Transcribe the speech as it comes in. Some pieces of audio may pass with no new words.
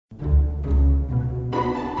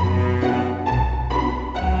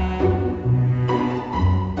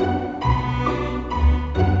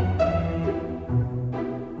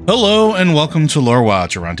Hello and welcome to Lore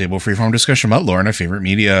Watch, a roundtable freeform discussion about lore and our favorite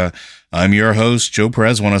media. I'm your host, Joe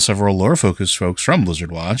Perez, one of several lore-focused folks from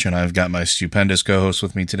Blizzard Watch, and I've got my stupendous co-host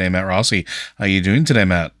with me today, Matt Rossi. How you doing today,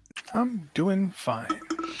 Matt? I'm doing fine.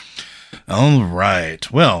 All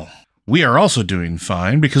right. Well, we are also doing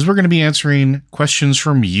fine because we're going to be answering questions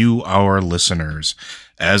from you, our listeners.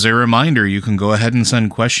 As a reminder, you can go ahead and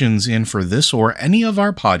send questions in for this or any of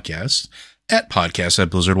our podcasts at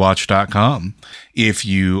podcast@blizzardwatch.com. If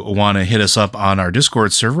you want to hit us up on our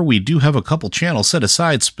Discord server, we do have a couple channels set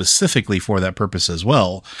aside specifically for that purpose as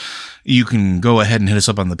well. You can go ahead and hit us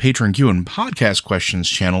up on the Patreon Q and Podcast Questions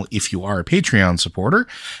channel if you are a Patreon supporter.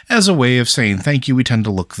 As a way of saying thank you, we tend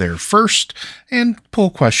to look there first and pull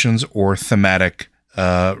questions or thematic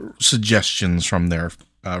suggestions from there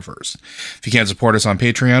first. If you can't support us on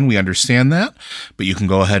Patreon, we understand that, but you can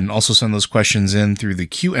go ahead and also send those questions in through the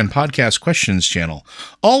Q and Podcast Questions channel.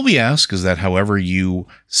 All we ask is that however you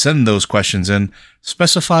send those questions in,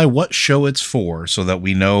 specify what show it's for so that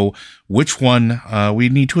we know which one we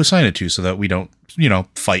need to assign it to so that we don't,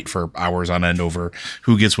 fight for hours on end over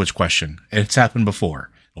who gets which question. It's happened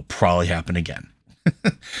before. It'll probably happen again.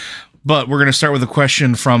 But we're going to start with a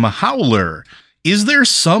question from Howler. Is there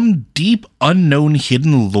some deep, unknown,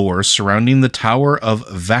 hidden lore surrounding the Tower of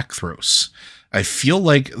Vakthros? I feel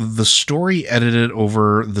like the story edited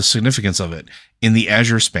over the significance of it in the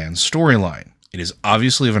Azure Span storyline. It is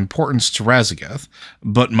obviously of importance to Raszageth,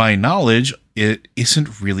 but my knowledge, it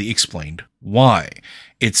isn't really explained why.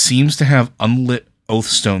 It seems to have unlit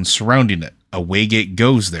oathstones surrounding it. A waygate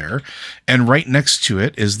goes there, and right next to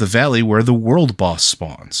it is the valley where the world boss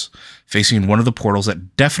spawns, facing one of the portals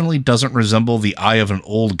that definitely doesn't resemble the eye of an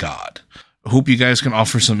old god. I hope you guys can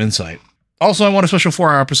offer some insight. Also, I want a special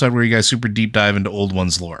 4-hour episode where you guys super deep dive into Old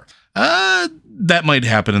One's lore. That might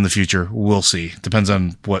happen in the future. We'll see. Depends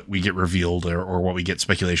on what we get revealed or what we get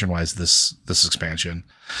speculation-wise this expansion.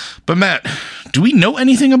 But Matt, do we know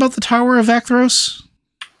anything about the Tower of Vakthros?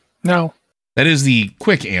 No. That is the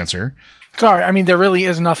quick answer. Sorry, I mean, there really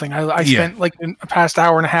is nothing. I spent like the past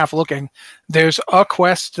hour and a half looking. There's a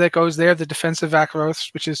quest that goes there, the Defense of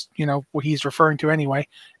Vakthros, which is, what he's referring to anyway.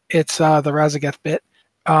 It's the Raszageth bit.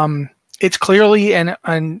 It's clearly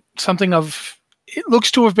and something of, it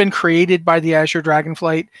looks to have been created by the Azure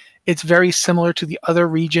Dragonflight. It's very similar to the other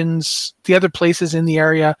regions, the other places in the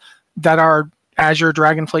area that are Azure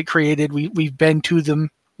Dragonflight created. We've been to them.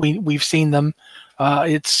 We've seen them.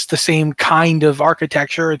 It's the same kind of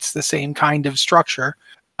architecture. It's the same kind of structure.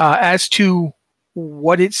 As to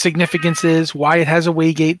what its significance is, why it has a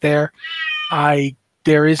waygate there,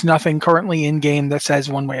 there is nothing currently in game that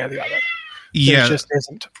says one way or the other. Yeah, there just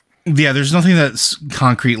isn't. Yeah, there's nothing that's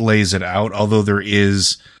concrete lays it out, although there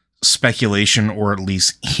is speculation or at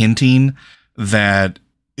least hinting that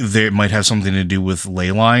they might have something to do with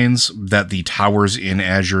ley lines, that the towers in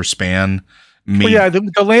Azure Span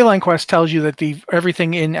the ley line quest tells you that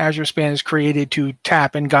everything in Azure Span is created to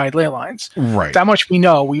tap and guide ley lines. Right. That much we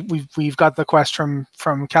know. We've got the quest from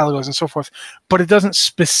Kalecgos and so forth, but it doesn't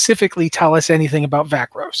specifically tell us anything about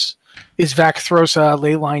Vakthros. Is Vakthros a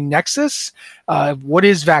ley line nexus? What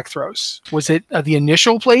is Vakthros? Was it the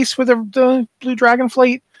initial place where the Blue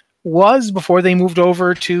Dragonflight was before they moved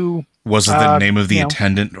over to? Was it the name of the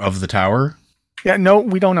attendant of the tower? Yeah, no,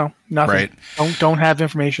 we don't know. Nothing. Right. Don't have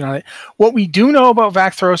information on it. What we do know about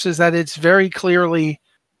Vakthros is that it's very clearly,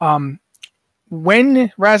 when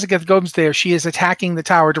Raszageth goes there, she is attacking the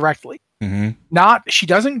tower directly. Mm-hmm. She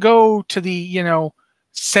doesn't go to the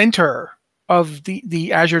center of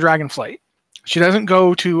the Azure Dragonflight. She doesn't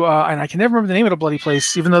go to, and I can never remember the name of the bloody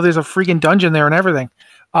place, even though there's a freaking dungeon there and everything.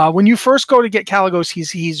 When you first go to get Kalecgos,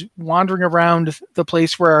 he's wandering around the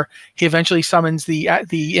place where he eventually summons the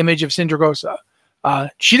image of Sindragosa.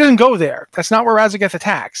 She doesn't go there. That's not where Raszageth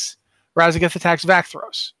attacks. Raszageth attacks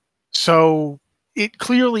Vakthros. So it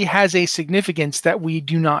clearly has a significance that we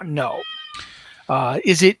do not know.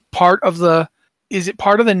 Is it part of the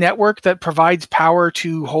network that provides power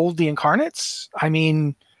to hold the incarnates? I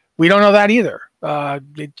mean, we don't know that either.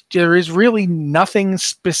 There is really nothing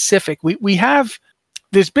specific.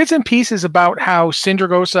 There's bits and pieces about how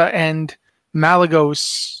Sindragosa and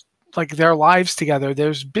Malygos, like their lives together.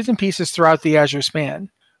 There's bits and pieces throughout the Azure Span.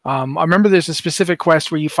 I remember there's a specific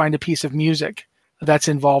quest where you find a piece of music that's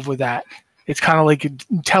involved with that. It's kind of like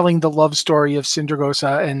telling the love story of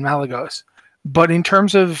Sindragosa and Malygos. But in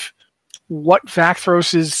terms of what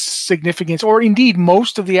Vakthros' significance, or indeed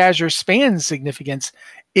most of the Azure Span's significance,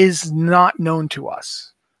 is not known to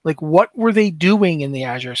us. Like, what were they doing in the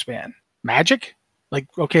Azure Span? Magic? Like,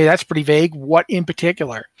 okay, that's pretty vague. What in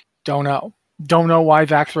particular? Don't know. Don't know why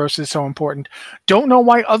Vakthros is so important. Don't know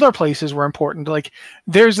why other places were important. Like,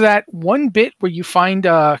 there's that one bit where you find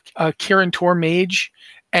a Kirin Tor mage,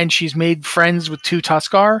 and she's made friends with 2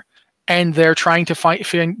 Tuskar, and they're trying to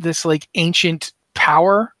find this like ancient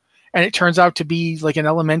power, and it turns out to be like an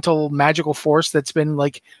elemental magical force that's been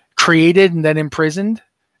like created and then imprisoned,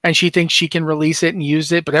 and she thinks she can release it and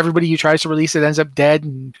use it, but everybody who tries to release it ends up dead,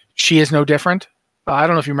 and she is no different. I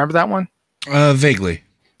don't know if you remember that one. Vaguely.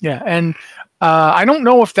 Yeah, and I don't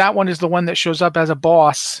know if that one is the one that shows up as a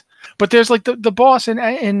boss, but there's like the boss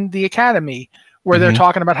in the academy where they're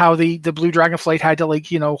talking about how the blue dragonflight had to like,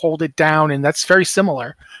 hold it down, and that's very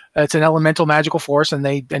similar. It's an elemental magical force, and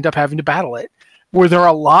they end up having to battle it. Were there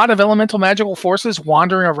a lot of elemental magical forces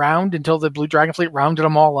wandering around until the blue dragonflight rounded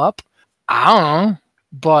them all up? I don't know.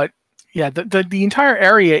 But yeah, the entire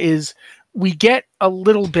area is, we get a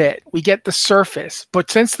little bit, we get the surface, but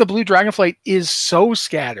since the blue dragonflight is so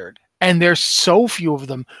scattered and there's so few of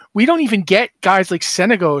them, we don't even get guys like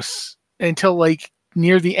Senegos until like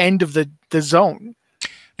near the end of the zone.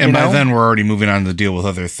 And by then we're already moving on to deal with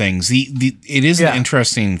other things. It is an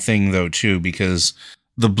interesting thing though too, because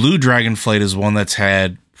the blue dragonflight is one that's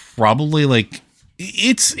had probably like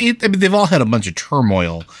I mean, they've all had a bunch of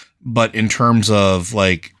turmoil, but in terms of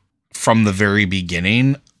like from the very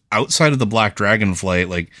beginning, outside of the black dragonflight,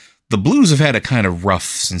 like the blues have had it kind of rough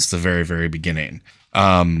since the very, very beginning.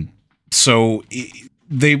 So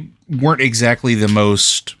they weren't exactly the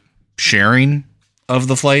most sharing of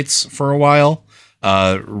the flights for a while.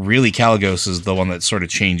 Really, Caligos is the one that sort of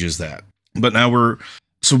changes that. But now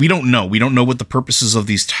we don't know. We don't know what the purposes of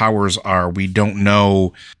these towers are. We don't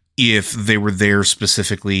know if they were there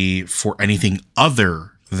specifically for anything other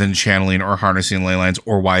than channeling or harnessing ley lines,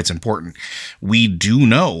 or why it's important. We do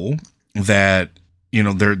know that,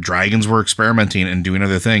 their dragons were experimenting and doing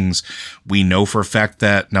other things. We know for a fact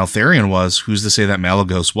that Neltharion was. Who's to say that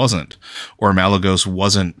Malygos wasn't? Or Malygos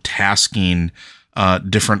wasn't tasking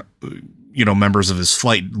different members of his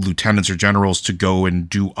flight, lieutenants or generals, to go and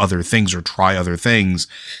do other things or try other things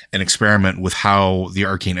and experiment with how the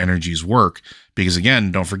arcane energies work. Because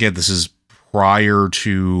again, don't forget, this is prior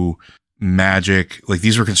to magic. Like,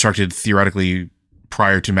 these were constructed theoretically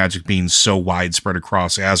prior to magic being so widespread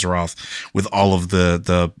across Azeroth with all of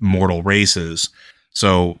the mortal races.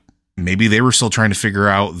 So maybe they were still trying to figure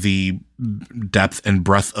out the depth and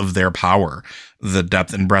breadth of their power, the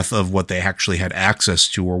depth and breadth of what they actually had access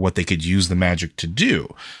to, or what they could use the magic to do.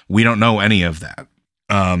 We don't know any of that.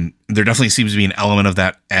 There definitely seems to be an element of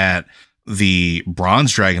that at the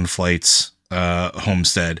Bronze Dragonflight's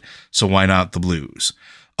homestead. So why not the blues?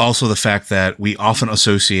 Also, the fact that we often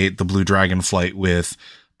associate the blue dragonflight with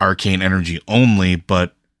arcane energy only,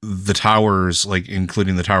 but the towers, like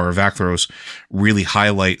including the Tower of Vakthros, really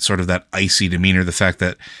highlight sort of that icy demeanor. The fact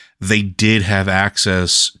that they did have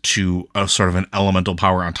access to a sort of an elemental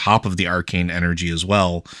power on top of the arcane energy as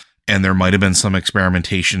well. And there might have been some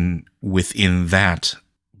experimentation within that,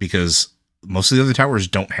 because most of the other towers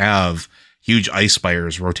don't have huge ice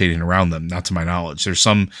spires rotating around them, not to my knowledge. There's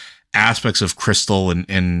some aspects of crystal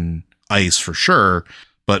and ice for sure,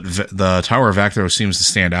 but the Tower of Vakthros seems to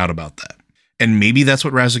stand out about that. And maybe that's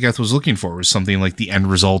what Razageth was looking for, was something like the end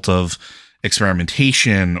result of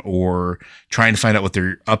experimentation or trying to find out what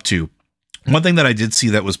they're up to. One thing that I did see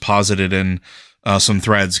that was posited in some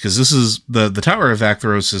threads, because this is the Tower of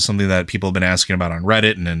Vakthros is something that people have been asking about on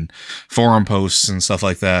Reddit and in forum posts and stuff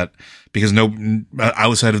like that, because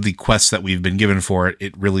outside of the quests that we've been given for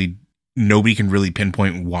it, nobody can really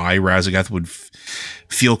pinpoint why Razageth would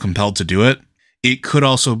feel compelled to do it. It could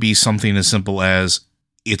also be something as simple as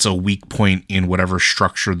it's a weak point in whatever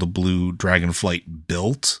structure the blue dragonflight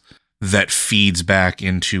built that feeds back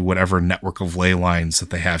into whatever network of ley lines that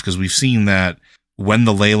they have. Because we've seen that when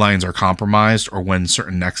the ley lines are compromised, or when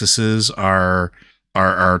certain nexuses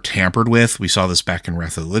are tampered with, we saw this back in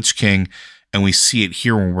Wrath of the Lich King, and we see it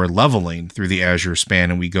here when we're leveling through the Azure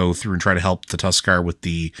Span, and we go through and try to help the Tuskar with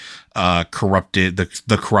the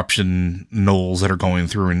corruption gnolls that are going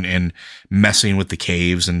through and messing with the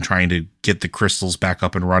caves and trying to get the crystals back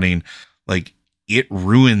up and running. Like, it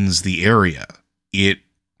ruins the area.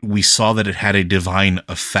 We saw that it had a divine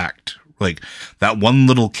effect. Like, that one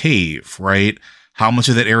little cave, right? How much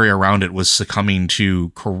of that area around it was succumbing to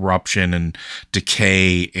corruption and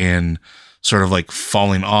decay and sort of like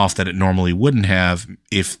falling off that it normally wouldn't have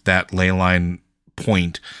if that ley line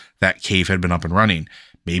point, that cave, had been up and running.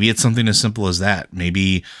 Maybe it's something as simple as that.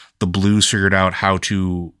 Maybe the blues figured out how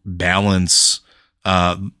to balance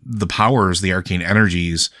the powers, the arcane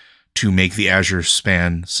energies, to make the Azure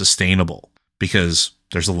Span sustainable, because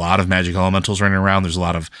there's a lot of magic elementals running around. There's a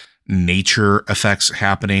lot of nature effects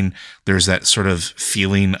happening. There's that sort of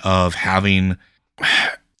feeling of having,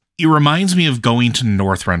 it reminds me of going to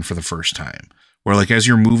Northrend for the first time, where like as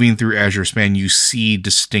you're moving through Azure Span, you see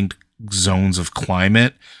distinct zones of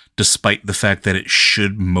climate, despite the fact that it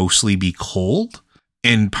should mostly be cold.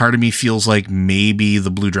 And part of me feels like maybe the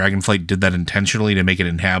Blue Dragonflight did that intentionally to make it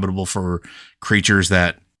inhabitable for creatures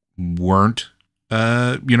that weren't,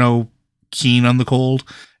 keen on the cold.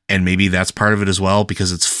 And maybe that's part of it as well,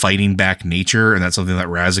 because it's fighting back nature. And that's something that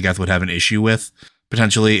Razageth would have an issue with.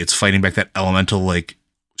 Potentially, it's fighting back that elemental, like,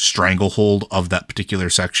 stranglehold of that particular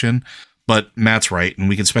section. But Matt's right, and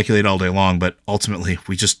we can speculate all day long, but ultimately,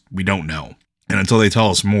 we don't know. And until they tell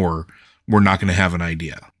us more, we're not going to have an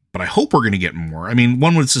idea. But I hope we're going to get more. I mean,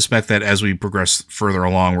 one would suspect that as we progress further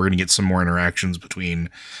along, we're going to get some more interactions between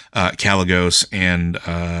Kalecgos and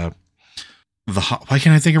why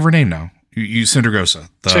can't I think of her name now? You Sindragosa.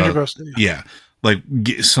 Sindragosa. Yeah. Like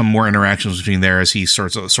get some more interactions between there as he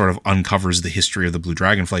sort of uncovers the history of the Blue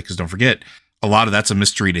Dragonflight. Because don't forget, a lot of that's a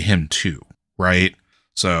mystery to him too, right?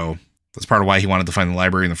 So that's part of why he wanted to find the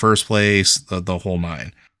library in the first place, the whole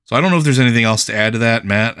nine. So I don't know if there's anything else to add to that,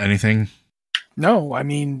 Matt. Anything? No, I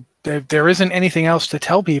mean, there isn't anything else to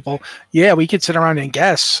tell people. Yeah, we could sit around and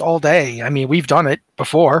guess all day. I mean, we've done it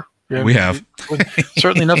before. We have.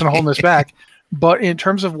 Certainly nothing holding us back. But in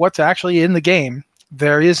terms of what's actually in the game,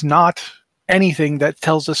 there is not anything that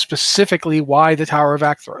tells us specifically why the Tower of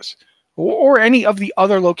Acthros or any of the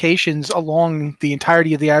other locations along the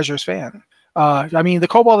entirety of the Azure Span. I mean, the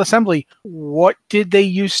Cobalt Assembly, what did they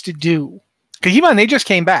used to do? Because even they just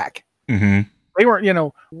came back. Mm-hmm. They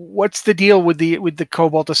weren't, what's the deal with the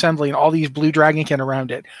Cobalt Assembly and all these blue dragonkin around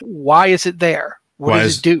it? Why is it there? What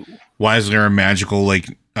does it do? Why is there a magical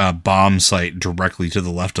bomb site directly to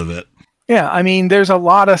the left of it? Yeah, I mean, there's a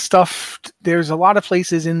lot of stuff. There's a lot of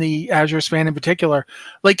places in the Azure Span in particular.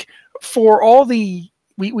 Like for all we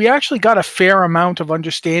actually got a fair amount of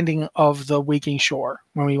understanding of the Waking Shore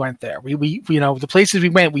when we went there. We the places we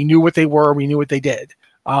went, we knew what they were, we knew what they did.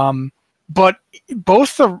 But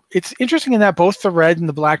it's interesting in that both the Red and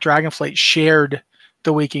the Black Dragonflight shared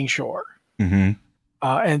the Waking Shore. Mm-hmm.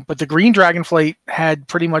 But the Green Dragonflight had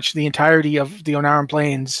pretty much the entirety of the Onaran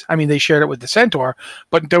Plains. I mean, they shared it with the Centaur,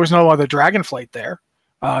 but there was no other Dragonflight there.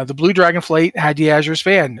 The Blue Dragonflight had the Azure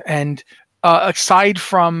Span, and aside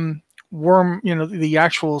from Worm, the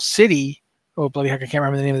actual city. Oh bloody heck! I can't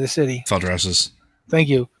remember the name of the city. Feldrassus. Thank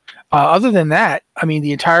you. Other than that, I mean,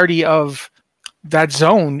 the entirety of that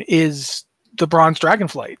zone is the Bronze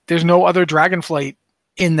Dragonflight. There's no other Dragonflight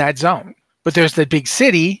in that zone. But there's the big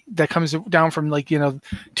city that comes down from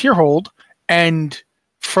Tierhold, and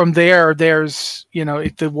from there, there's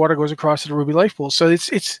the water goes across to the Ruby Life Pool. So it's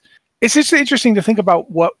just interesting to think about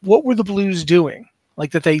what were the Blues doing,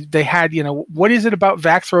 like that they had what is it about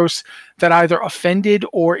Vakthros that either offended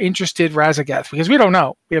or interested Razageth, because we don't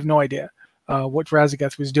know, we have no idea what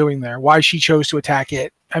Razageth was doing there, why she chose to attack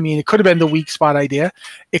it. I mean, it could have been the weak spot idea,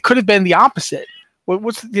 it could have been the opposite.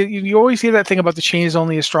 You always hear that thing about the chain is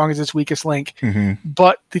only as strong as its weakest link. Mm-hmm.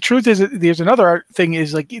 But the truth is that there's another thing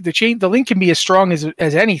is like the link can be as strong as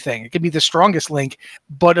anything. It can be the strongest link,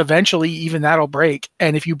 but eventually even that'll break.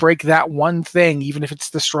 And if you break that one thing, even if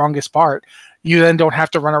it's the strongest part, you then don't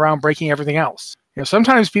have to run around breaking everything else.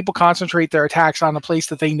 Sometimes people concentrate their attacks on a place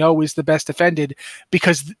that they know is the best defended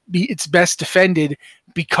because it's best defended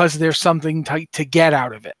because there's something to get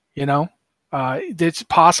out of it, It's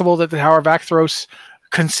possible that the Tower of Acthros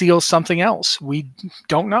conceals something else. We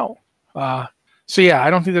don't know. So yeah, I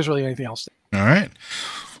don't think there's really anything else. All right.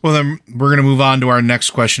 Well, then we're going to move on to our next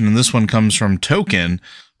question, and this one comes from Token.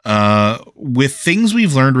 With things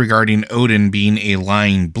we've learned regarding Odin being a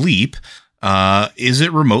lying bleep, is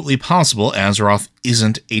it remotely possible Azeroth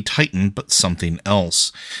isn't a Titan, but something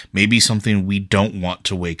else? Maybe something we don't want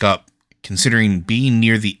to wake up. Considering being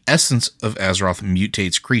near the essence of Azeroth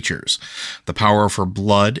mutates creatures. The power for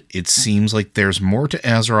blood, it seems like there's more to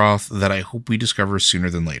Azeroth that I hope we discover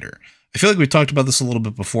sooner than later. I feel like we've talked about this a little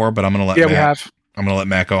bit before, but I'm going to let we have. I'm going to let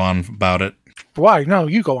Matt go on about it. Why? No,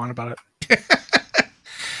 you go on about it.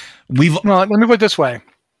 No, let me put it this way.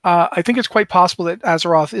 I think it's quite possible that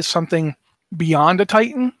Azeroth is something beyond a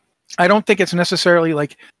Titan. I don't think it's necessarily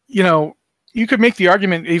you could make the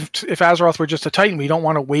argument if Azeroth were just a Titan, we don't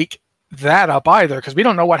want to wake that up either, because we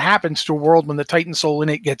don't know what happens to a world when the Titan soul in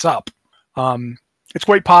it gets up. It's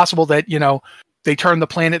quite possible that they turn the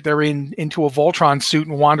planet they're in into a Voltron suit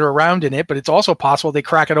and wander around in it, but it's also possible they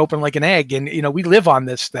crack it open like an egg, and we live on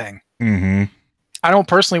this thing. Mm-hmm. I don't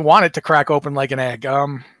personally want it to crack open like an egg,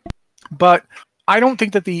 but I don't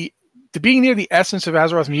think that the being near the essence of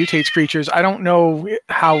Azeroth mutates creatures. I don't know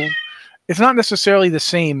how it's not necessarily the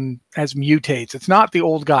same as mutates. It's not the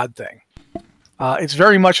old god thing. It's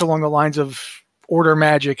very much along the lines of order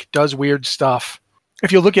magic, does weird stuff.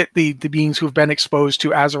 If you look at the beings who've been exposed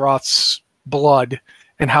to Azeroth's blood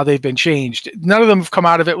and how they've been changed, none of them have come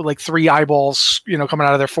out of it with like 3 eyeballs, coming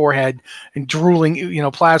out of their forehead and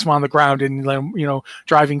drooling, plasma on the ground and,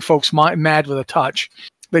 driving folks mad with a touch.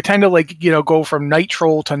 They tend to go from Night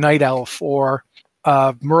Troll to Night Elf, or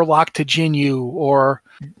Murloc to Jinyu, or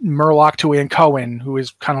Murloc to Ankoan, who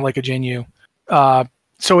is kind of like a Jinyu.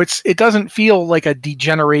 So it doesn't feel like a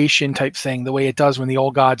degeneration type thing the way it does when the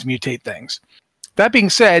old gods mutate things. That being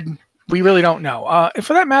said, we really don't know. And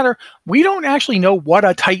for that matter, we don't actually know what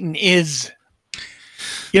a Titan is.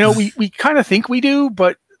 We kind of think we do,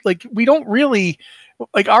 but we don't really,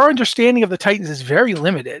 our understanding of the Titans is very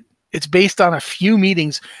limited. It's based on a few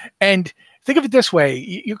meetings. And think of it this way.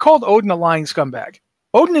 You called Odin a lying scumbag.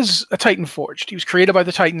 Odin is a Titan forged. He was created by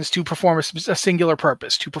the Titans to perform a singular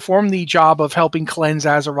purpose, to perform the job of helping cleanse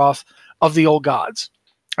Azeroth of the old gods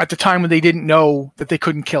at the time when they didn't know that they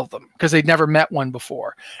couldn't kill them because they'd never met one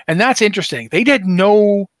before. And that's interesting. They had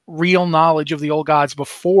no real knowledge of the old gods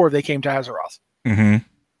before they came to Azeroth.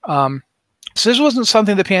 Mm-hmm. So this wasn't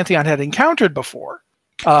something the Pantheon had encountered before.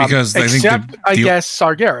 Because I guess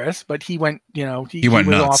Sargeras, but he went, he went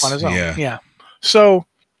nuts. Off on his own. Yeah. So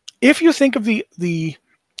if you think of the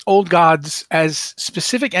old gods as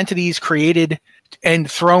specific entities created and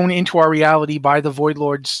thrown into our reality by the Void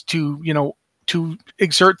Lords to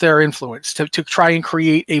exert their influence, to try and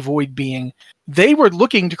create a void being, they were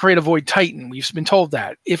looking to create a void Titan. We've been told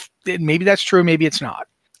that. Maybe that's true, maybe it's not.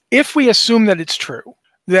 If we assume that it's true,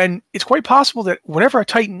 then it's quite possible that whatever a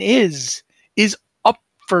Titan is up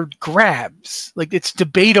for grabs. It's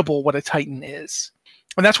debatable what a Titan is.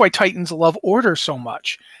 And that's why Titans love order so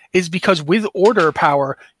much, is because with order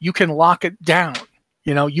power, you can lock it down.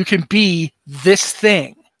 You can be this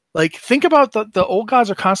thing. Think about the old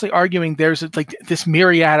gods are constantly arguing there's this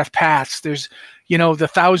myriad of paths. There's, the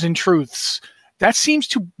 1,000 truths. That seems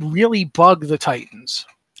to really bug the Titans.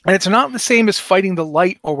 And it's not the same as fighting the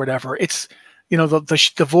light or whatever. It's,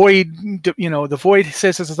 the void, the void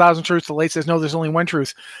says there's 1,000 truths. The light says, no, there's only one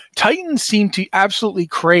truth. Titans seem to absolutely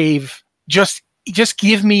crave just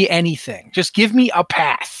give me anything. Just give me a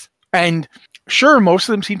path. And sure, most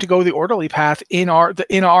of them seem to go the orderly path in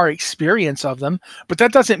our experience of them, but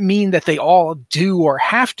that doesn't mean that they all do or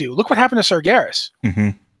have to. Look what happened to Sargeras. Mm-hmm.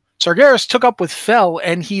 Sargeras took up with Fel,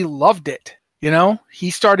 and he loved it. He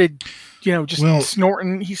started,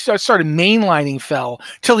 snorting. He started mainlining Fel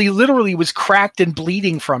till he literally was cracked and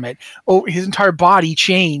bleeding from it. Oh, his entire body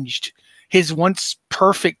changed. His once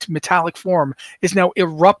perfect metallic form is now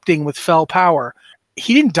erupting with Fel power.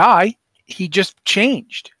 He didn't die. He just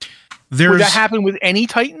changed. Would that happen with any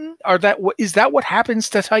Titan? Or is that what happens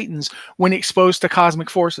to Titans when exposed to cosmic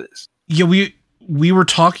forces? Yeah, we were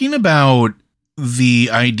talking about the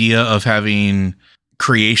idea of having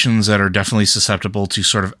creations that are definitely susceptible to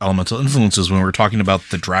sort of elemental influences. When we're talking about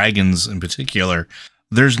the dragons in particular,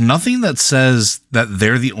 there's nothing that says that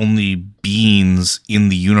they're the only beings in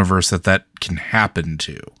the universe that can happen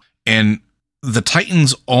to. And the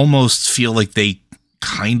Titans almost feel like they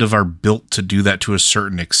kind of are built to do that to a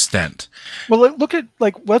certain extent. Well,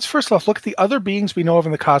 let's first off look at the other beings we know of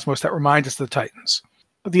in the cosmos that remind us of the Titans.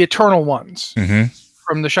 The Eternal Ones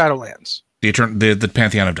from the Shadowlands. The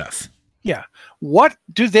Pantheon of Death. Yeah. What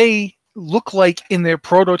do they look like in their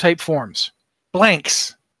prototype forms?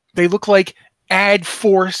 Blanks. They look like add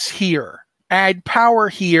force here, add power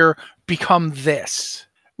here, become this.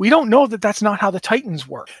 We don't know that that's not how the Titans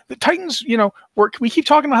work. The Titans, work. We keep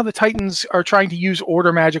talking about how the Titans are trying to use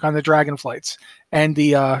order magic on the dragonflights, and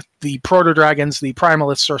the proto-dragons, the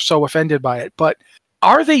primalists, are so offended by it. But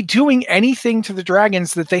are they doing anything to the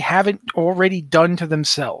dragons that they haven't already done to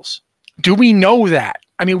themselves? Do we know that?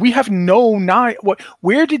 I mean, we have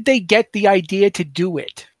where did they get the idea to do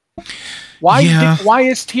it? Why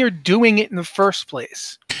is Tyr doing it in the first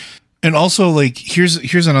place? And also,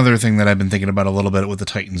 here's another thing that I've been thinking about a little bit with the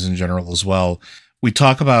Titans in general as well. We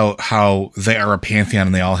talk about how they are a pantheon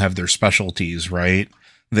and they all have their specialties, right?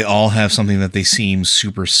 They all have something that they seem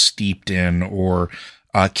super steeped in or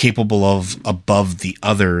capable of above the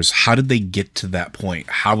others. How did they get to that point?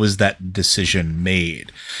 How was that decision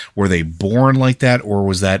made? Were they born like that, or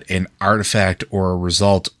was that an artifact or a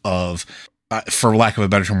result of, for lack of a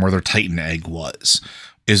better term, where their Titan egg was?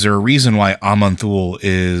 Is there a reason why Aman'Thul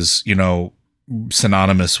is,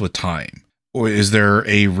 synonymous with time? Or is there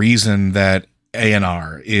a reason that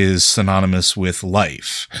ANR is synonymous with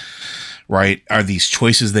life? Right? Are these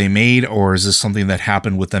choices they made, or is this something that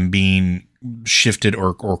happened with them being shifted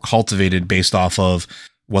or cultivated based off of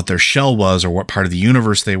what their shell was or what part of the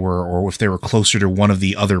universe they were, or if they were closer to one of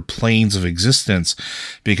the other planes of existence.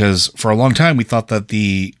 Because for a long time, we thought that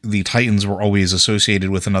the Titans were always associated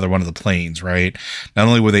with another one of the planes, right? Not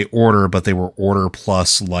only were they order, but they were order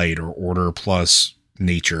plus light or order plus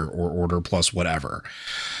nature or order plus whatever.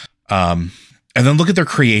 And then look at their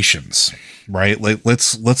creations, right? Like,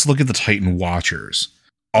 let's look at the Titan Watchers.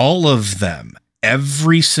 All of them,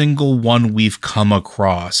 every single one we've come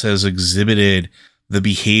across has exhibited the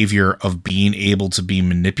behavior of being able to be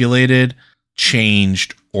manipulated,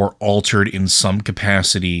 changed, or altered in some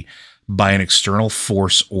capacity by an external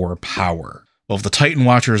force or power. Well, if the Titan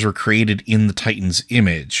Watchers were created in the Titan's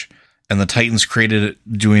image, and the Titans created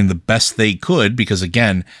it doing the best they could, because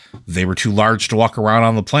again, they were too large to walk around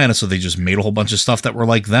on the planet, so they just made a whole bunch of stuff that were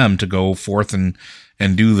like them to go forth and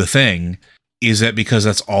do the thing. Is that because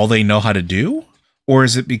that's all they know how to do? Or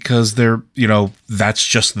is it because they're, that's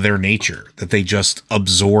just their nature, that they just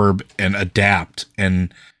absorb and adapt,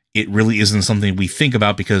 and it really isn't something we think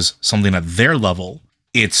about because something at their level,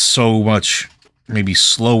 it's so much maybe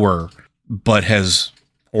slower, but has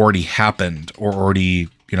already happened or already,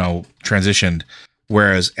 transitioned.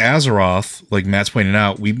 Whereas Azeroth, like Matt's pointing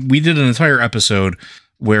out, we did an entire episode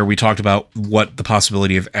where we talked about what the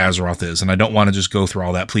possibility of Azeroth is. And I don't want to just go through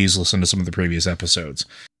all that. Please listen to some of the previous episodes.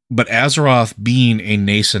 But Azeroth being a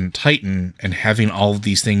nascent Titan and having all of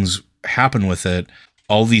these things happen with it,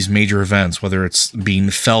 all these major events, whether it's being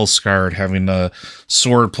fell scarred, having a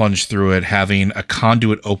sword plunged through it, having a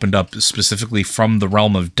conduit opened up specifically from the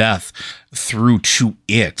realm of death through to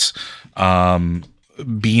it,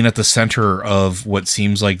 being at the center of what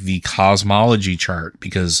seems like the cosmology chart,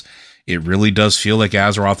 because it really does feel like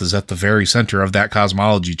Azeroth is at the very center of that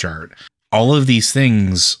cosmology chart. All of these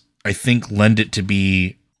things, I think, lend it to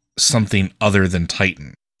be something other than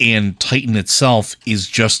Titan. And Titan itself is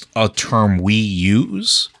just a term we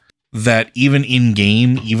use that even in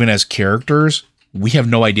game, even as characters, we have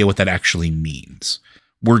no idea what that actually means.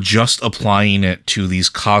 We're just applying it to these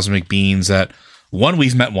cosmic beings that, one,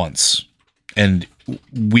 we've met once, and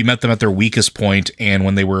we met them at their weakest point, and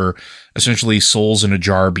when they were essentially souls in a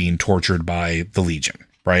jar being tortured by the Legion,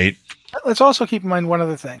 right? Let's also keep in mind one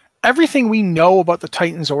other thing. Everything we know about the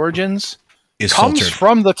Titans' origins comes filtered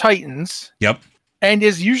from the Titans. Yep. And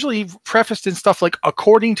is usually prefaced in stuff like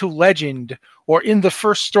according to legend or in the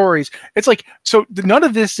first stories. It's like, so none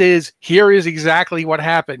of this is, here is exactly what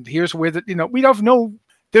happened. Here's where we don't know.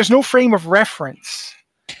 There's no frame of reference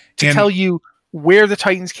to tell you where the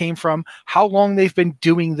Titans came from, how long they've been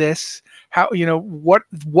doing this, how,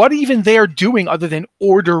 what even they're doing other than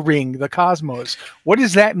ordering the cosmos. What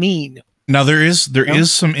does that mean? Now there is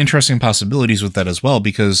some interesting possibilities with that as well,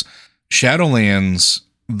 because Shadowlands,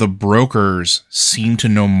 the brokers seem to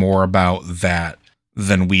know more about that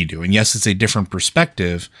than we do. And yes, it's a different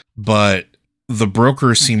perspective, but the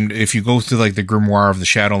brokers seem, if you go through like the grimoire of the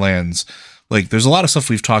Shadowlands, like there's a lot of stuff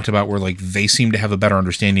we've talked about where like they seem to have a better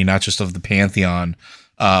understanding, not just of the Pantheon,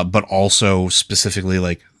 but also specifically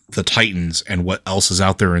like the Titans and what else is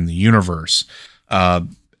out there in the universe.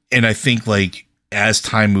 And I think like as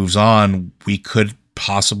time moves on, we could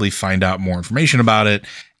possibly find out more information about it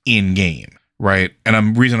in game. Right.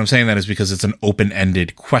 And the reason I'm saying that is because it's an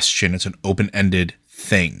open-ended question. It's an open-ended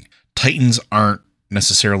thing. Titans aren't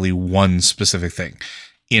necessarily one specific thing.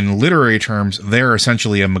 In literary terms, they're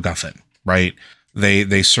essentially a MacGuffin, right?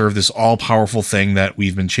 They serve this all-powerful thing that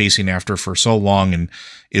we've been chasing after for so long and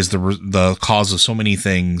is the cause of so many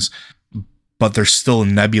things, but they're still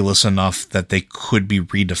nebulous enough that they could be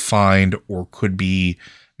redefined or could be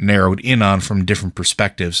narrowed in on from different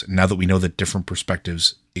perspectives now that we know that different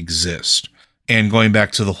perspectives exist. And going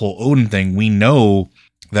back to the whole Odin thing, we know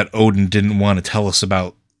that Odin didn't want to tell us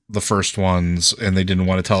about the first ones, and they didn't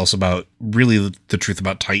want to tell us about really the truth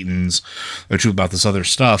about Titans, the truth about this other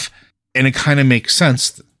stuff. And it kind of makes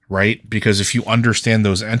sense, right? Because if you understand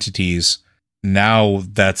those entities, now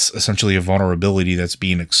that's essentially a vulnerability that's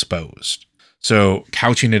being exposed. So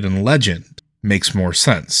couching it in legend makes more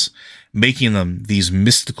sense. Making them these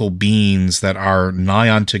mystical beings that are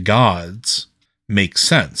nigh unto gods makes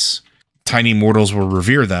sense. Tiny mortals will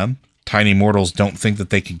revere them. Tiny mortals don't think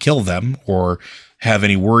that they can kill them or have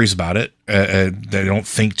any worries about it. They don't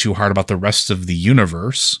think too hard about the rest of the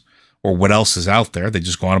universe or what else is out there. They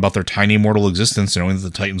just go on about their tiny mortal existence, knowing that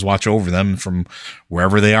the Titans watch over them from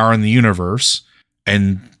wherever they are in the universe.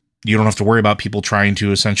 And you don't have to worry about people trying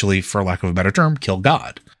to essentially, for lack of a better term, kill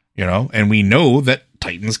God. And we know that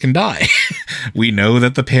Titans can die. We know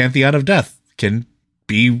that the Pantheon of Death can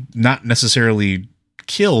be not necessarily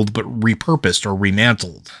killed, but repurposed or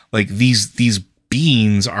remantled. Like these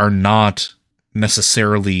beings are not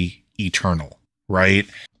necessarily eternal, right?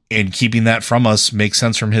 And keeping that from us makes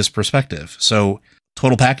sense from his perspective. So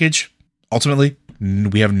total package, ultimately,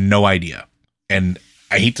 we have no idea. And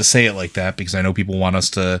I hate to say it like that because I know people want us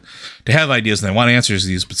to have ideas and they want answers to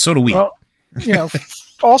these, but so do we. Well,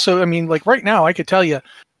 also, I mean, like right now, I could tell you,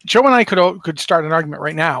 Joe and I could start an argument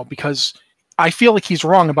right now because I feel like he's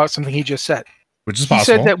wrong about something he just said. Which is possible. He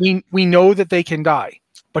said that we know that they can die.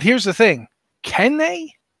 But here's the thing. Can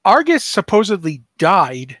they? Argus supposedly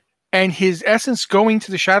died, and his essence going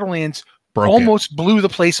to the Shadowlands almost blew the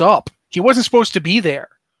place up. He wasn't supposed to be there.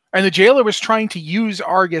 And the jailer was trying to use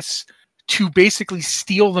Argus to basically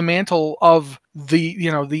steal the mantle of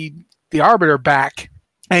the Arbiter back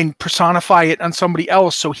and personify it on somebody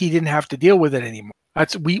else so he didn't have to deal with it anymore.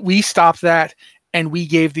 We stopped that, and we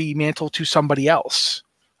gave the mantle to somebody else.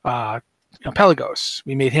 Pelagos.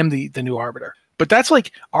 We made him the new Arbiter. But that's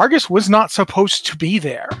like, Argus was not supposed to be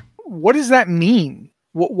there. What does that mean?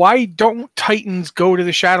 Why don't Titans go to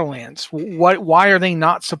the Shadowlands? Why are they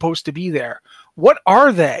not supposed to be there? What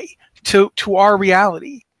are they to our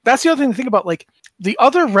reality? That's the other thing to think about. Like, the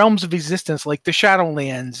other realms of existence, like the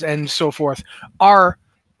Shadowlands and so forth, are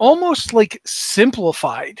almost like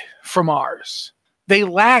simplified from ours. They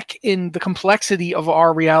lack in the complexity of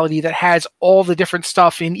our reality that has all the different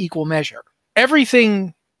stuff in equal measure.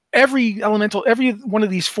 Everything, every elemental, every one of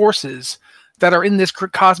these forces that are in this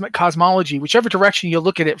cosmic cosmology, whichever direction you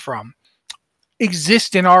look at it from,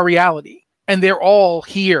 exist in our reality. And they're all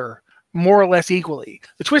here more or less equally.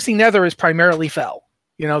 The Twisting Nether is primarily Fel.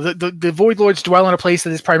 The Void Lords dwell in a place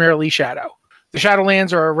that is primarily Shadow. The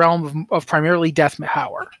Shadowlands are a realm of primarily Death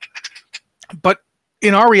Power. But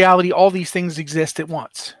in our reality, all these things exist at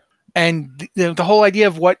once. And the whole idea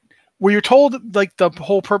of where you're told, like, the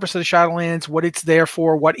whole purpose of the Shadowlands, what it's there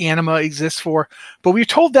for, what anima exists for, but we're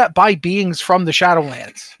told that by beings from the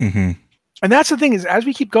Shadowlands. Mm-hmm. And that's the thing, is as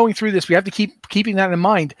we keep going through this, we have to keep keeping that in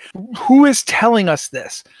mind. Who is telling us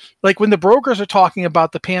this? Like, when the brokers are talking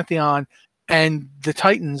about the Pantheon and the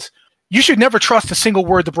Titans, you should never trust a single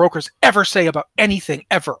word the brokers ever say about anything,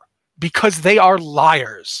 ever, because they are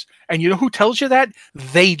liars. And you know who tells you that?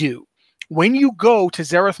 They do. When you go to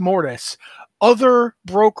Zereth Mortis, other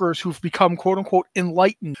brokers who've become quote-unquote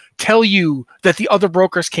enlightened tell you that the other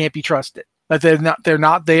brokers can't be trusted. That they're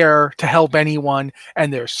not there to help anyone,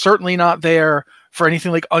 and they're certainly not there for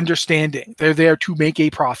anything like understanding. They're there to make a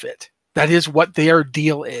profit. That is what their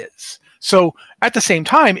deal is. So at the same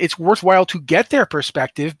time, it's worthwhile to get their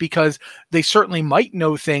perspective because they certainly might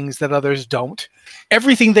know things that others don't.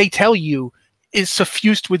 Everything they tell you is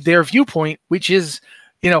suffused with their viewpoint, which is,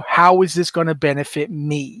 how is this going to benefit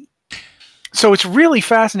me? So it's really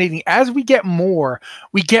fascinating. As we get more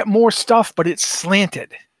stuff, but it's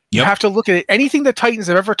slanted. You have to look at it. Anything the Titans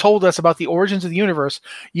have ever told us about the origins of the universe,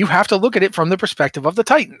 you have to look at it from the perspective of the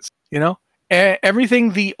Titans.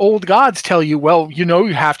 Everything the old gods tell you,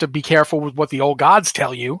 you have to be careful with what the old gods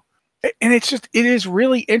tell you. And it is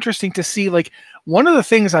really interesting to see, like, one of the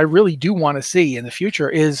things I really do want to see in the future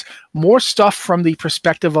is more stuff from the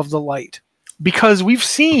perspective of the light. Because we've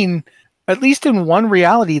seen, at least in one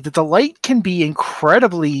reality, that the light can be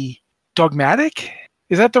incredibly dogmatic.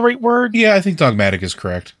 Is that the right word? Yeah, I think dogmatic is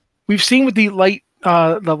correct. We've seen with the light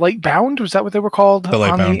bound. Was that what they were called? The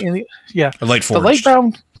light bound. Yeah. The light forged. The light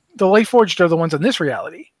bound. The light forged are the ones in this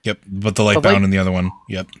reality. Yep. But the light bound in the other one.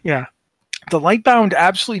 Yep. Yeah. The light bound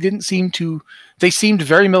absolutely didn't seem to. They seemed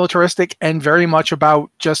very militaristic and very much about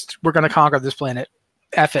just, we're going to conquer this planet.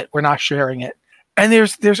 F it. We're not sharing it. And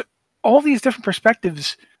there's all these different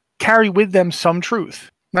perspectives carry with them some truth.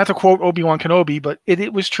 Not to quote Obi-Wan Kenobi, but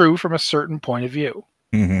it was true from a certain point of view.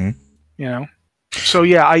 Mm-hmm. So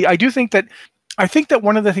yeah, I do think that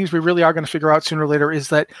one of the things we really are going to figure out sooner or later is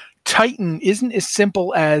that Titan isn't as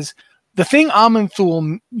simple as the thing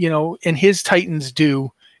Amanthul, and his Titans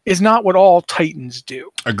do is not what all Titans do.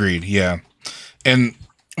 Agreed. Yeah. And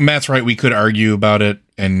Matt's right. We could argue about it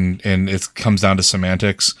and it comes down to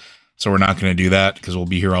semantics. So we're not going to do that because we'll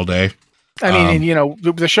be here all day. I mean,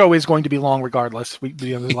 the show is going to be long regardless.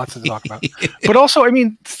 There's lots to talk about. But also, I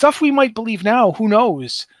mean, stuff we might believe now, who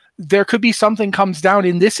knows? There could be something comes down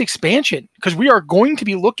in this expansion because we are going to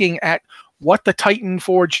be looking at what the Titan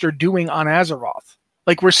Forged are doing on Azeroth.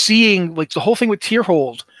 Like, we're seeing, like, the whole thing with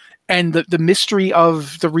Tierhold and the mystery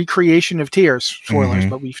of the recreation of Tears. Spoilers,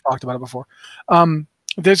 but we've talked about it before.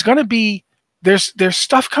 There's going to be there's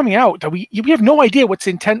stuff coming out that we have no idea what's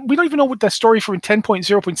in 10. We don't even know what the story from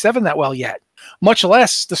 10.0.7 that well yet, much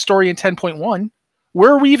less the story in 10.1.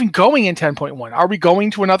 Where are we even going in 10.1? Are we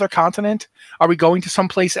going to another continent? Are we going to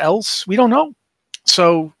someplace else? We don't know.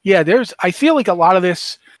 So yeah, I feel like a lot of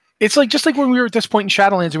this It's like just like when we were at this point in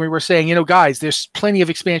Shadowlands and we were saying, guys, there's plenty of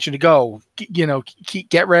expansion to go.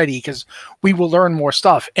 Get ready because we will learn more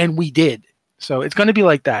stuff, and we did. So it's going to be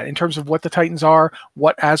like that in terms of what the Titans are,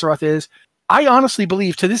 what Azeroth is. I honestly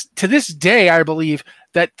believe to this day, I believe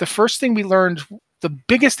that the first thing we learned, the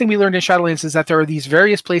biggest thing we learned in Shadowlands is that there are these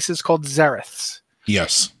various places called Zereths.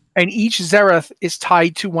 Yes. And each Zereth is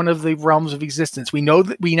tied to one of the realms of existence. We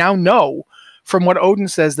now know from what Odin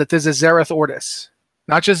says that there's a Zereth Ortis.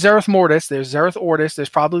 Not just Zereth Mortis, there's Zereth Ortis, there's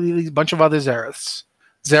probably a bunch of other Zereths.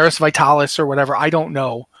 Zereth Vitalis or whatever, I don't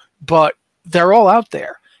know. But they're all out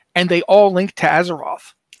there. And they all link to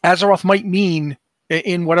Azeroth. Azeroth might mean,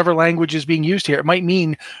 in whatever language is being used here, it might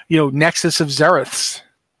mean, Nexus of Zereths.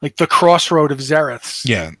 Like the crossroad of Zereths.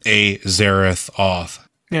 Yeah, a Zereth Oth.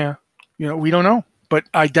 Yeah. We don't know. But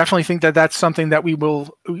I definitely think that that's something that we'll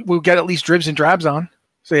get at least dribs and drabs on.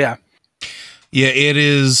 So yeah. Yeah, it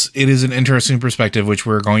is an interesting perspective, which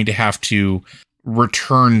we're going to have to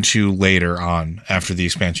return to later on after the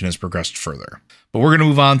expansion has progressed further. But we're going to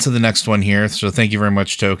move on to the next one here. So thank you very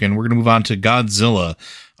much, Token. We're going to move on to Godzilla,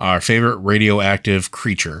 our favorite radioactive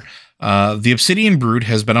creature. The Obsidian Brood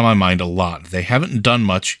has been on my mind a lot. They haven't done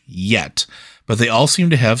much yet, but they all seem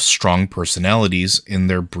to have strong personalities in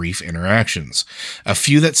their brief interactions. A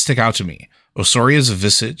few that stick out to me. Osoria's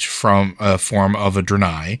visage from a form of a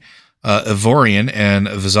Draenei, Ivorian and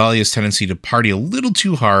Visalia's tendency to party a little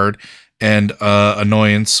too hard, and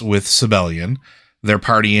annoyance with Sibelian. Their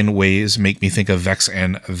partying ways make me think of Vex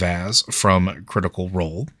and Vaz from Critical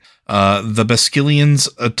Role. The Baskilians'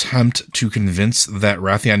 attempt to convince that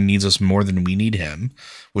Wrathion needs us more than we need him,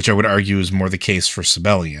 which I would argue is more the case for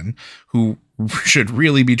Sibelian, who should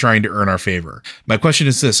really be trying to earn our favor. My question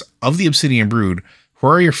is this: of the Obsidian Brood, who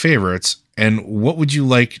are your favorites, and what would you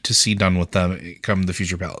like to see done with them come the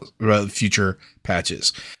future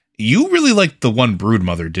patches? You really liked the one Brood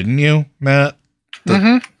Mother, didn't you, Matt? Do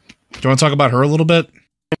you want to talk about her a little bit?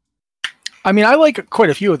 I mean, I like quite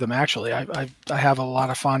a few of them, actually. I have a lot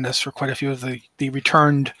of fondness for quite a few of the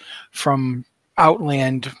returned from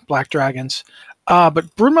Outland Black Dragons.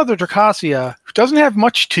 But Broodmother Dracasia doesn't have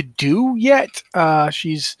much to do yet.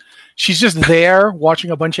 She's just there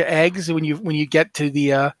watching a bunch of eggs when you get to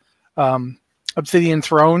the Obsidian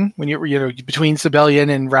Throne, when you're between Sibelian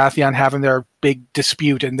and Wrathion having their big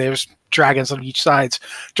dispute, and there's dragons on each side.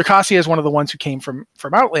 Dracasia is one of the ones who came from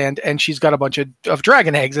Outland, and she's got a bunch of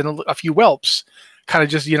dragon eggs and a few whelps kind of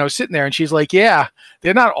just sitting there, and she's like, yeah,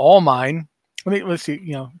 they're not all mine. Let's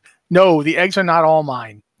see, no, the eggs are not all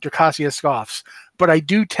mine. Dracasia scoffs, but I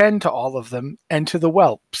do tend to all of them and to the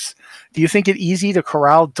whelps. Do you think it easy to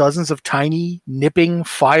corral dozens of tiny, nipping,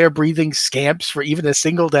 fire-breathing scamps for even a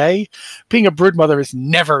single day? Being a broodmother is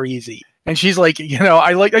never easy. And she's like,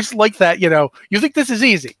 I just like that, you think this is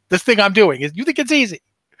easy. This thing I'm doing, you think it's easy.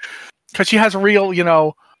 Because she has a real,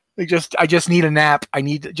 I just need a nap. I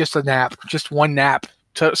need just a nap, just one nap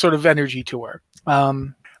sort of energy to her.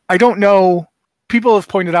 I don't know. People have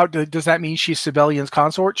pointed out, does that mean she's Sibelian's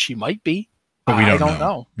consort? She might be. But we don't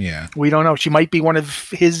know. Yeah. We don't know. She might be one of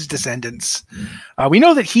his descendants. We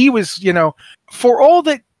know that he was, for all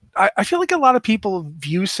that, I feel like a lot of people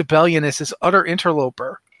view Sibelian as this utter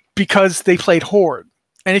interloper because they played Horde.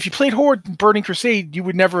 And if you played Horde in Burning Crusade, you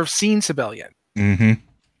would never have seen Sibelian. Mm-hmm.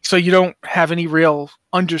 So you don't have any real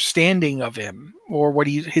understanding of him or what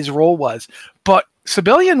his role was. But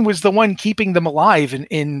Sibelian was the one keeping them alive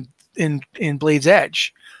in Blade's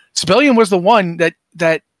Edge. Sibelian was the one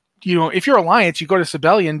that if you're Alliance, you go to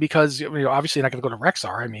Sibelian because obviously you're not going to go to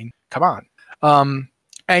Rexar. I mean, come on.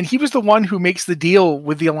 And he was the one who makes the deal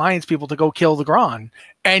with the Alliance people to go kill the Gron.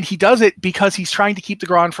 And he does it because he's trying to keep the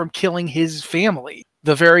Gron from killing his family,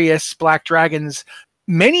 the various Black Dragons,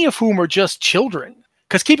 many of whom are just children.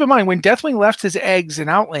 Because keep in mind, when Deathwing left his eggs in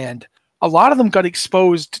Outland, a lot of them got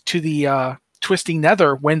exposed to the Twisting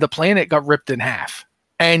Nether when the planet got ripped in half.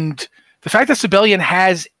 And the fact that Sibelian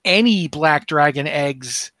has any Black Dragon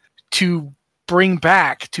eggs to bring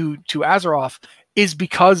back to Azeroth is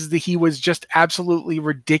because he was just absolutely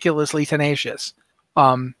ridiculously tenacious.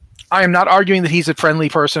 I am not arguing that he's a friendly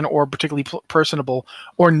person or particularly personable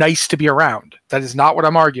or nice to be around. That is not what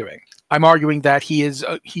I'm arguing. I'm arguing that he's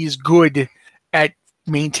good at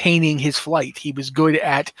maintaining his flight. He was good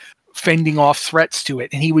at fending off threats to it,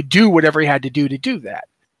 and he would do whatever he had to do that.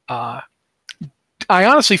 I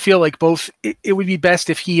honestly feel like it would be best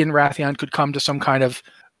if he and Wrathion could come to some kind of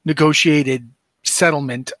negotiated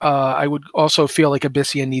settlement. I would also feel like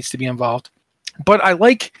Abyssian needs to be involved. But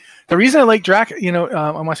the reason I like I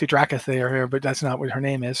want to say Dracathea here, but that's not what her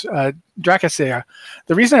name is. Dracathea.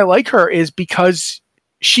 The reason I like her is because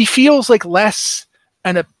she feels like less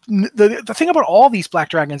And the thing about all these black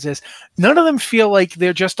dragons is none of them feel like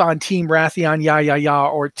they're just on Team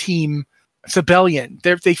Wrathion, or Team Sibelian.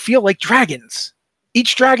 They feel like dragons.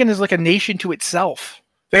 Each dragon is like a nation to itself.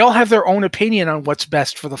 They all have their own opinion on what's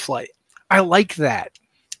best for the flight. I like that.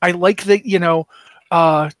 I like that,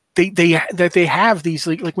 they have these,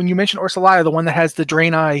 like when you mentioned Ursulaya, the one that has the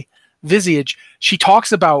Draenei visage, she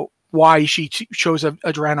talks about why she chose a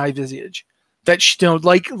Draenei visage. That she,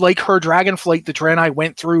 like her dragon flight, the Draenei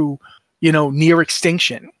went through, near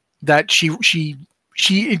extinction. That she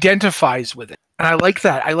identifies with it, and I like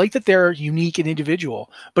that. I like that they're unique and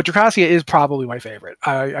individual. But Dracasia is probably my favorite.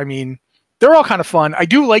 I mean, they're all kind of fun. I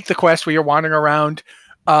do like the quest where you're wandering around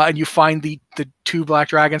and you find the two black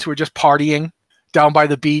dragons who are just partying down by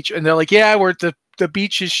the beach, and they're like, "Yeah, the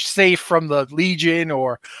beach is safe from the Legion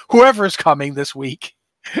or whoever's coming this week."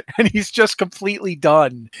 And he's just completely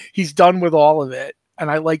done. He's done with all of it.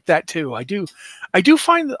 And I like that too. I do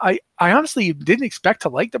find that I honestly didn't expect to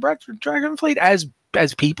like the Black Dragonflight as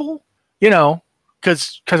people,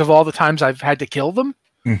 because of all the times I've had to kill them.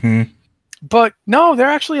 Mm-hmm. But no, they're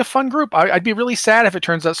actually a fun group. I'd be really sad if it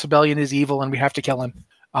turns out Sibelian is evil and we have to kill him.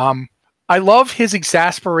 I love his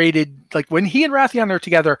exasperated, like when he and Wrathion are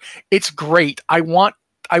together, it's great. I want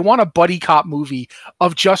a buddy cop movie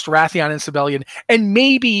of just Wrathion and Sibelian, and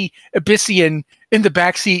maybe Abyssian in the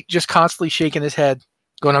backseat just constantly shaking his head,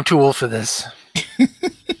 going, "I'm too old for this.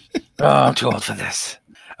 Oh, I'm too old for this.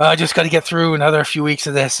 I just got to get through another few weeks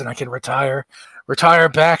of this, and I can retire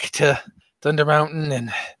back to Thunder Mountain,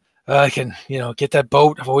 and I can, get that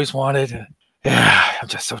boat I've always wanted. I'm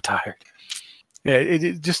just so tired." Yeah,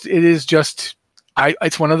 it's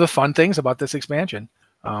one of the fun things about this expansion.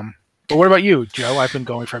 But what about you, Joe? I've been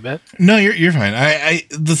going for a bit. No, you're fine.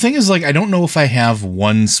 The thing is, like, I don't know if I have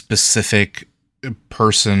one specific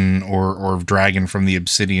person or dragon from the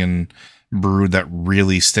Obsidian Brood that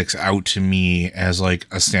really sticks out to me as like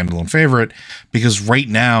a standalone favorite, because right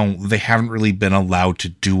now they haven't really been allowed to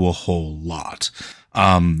do a whole lot.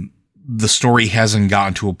 The story hasn't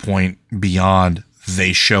gotten to a point beyond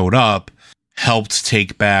they showed up, helped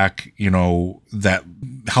take back, that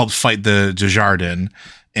helped fight the Desjardins,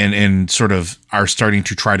 and sort of are starting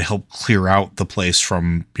to try to help clear out the place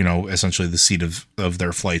from, essentially the seat of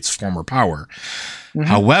their flight's former power. Mm-hmm.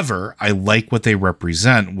 However, I like what they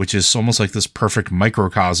represent, which is almost like this perfect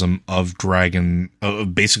microcosm of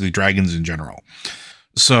basically dragons in general.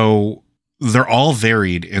 So they're all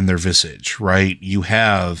varied in their visage, right? You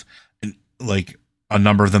have like a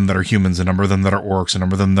number of them that are humans, a number of them that are orcs, a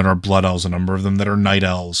number of them that are blood elves, a number of them that are night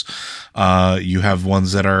elves. You have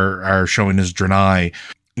ones that are showing as Draenei.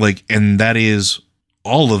 And that is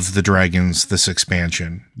all of the dragons this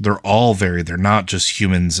expansion. They're all varied. They're not just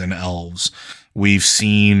humans and elves. We've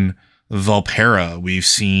seen Valpera. We've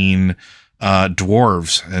seen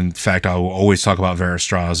dwarves. In fact, I will always talk about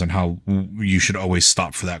Veristraz and how you should always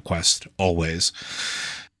stop for that quest. Always.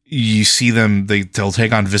 You see them, they'll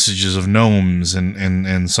take on visages of gnomes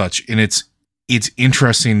and such. And it's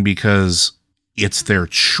interesting because it's their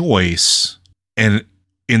choice. And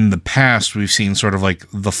in the past, we've seen sort of like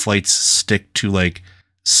the flights stick to like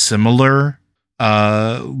similar,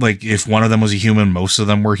 like if one of them was a human, most of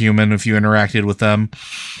them were human if you interacted with them.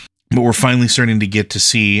 But we're finally starting to get to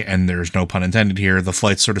see, and there's no pun intended here, the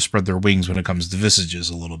flights sort of spread their wings when it comes to visages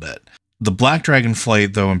a little bit. The Black Dragon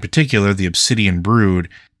flight, though, in particular, the Obsidian Brood,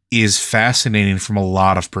 is fascinating from a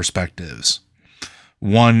lot of perspectives.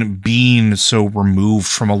 One, being so removed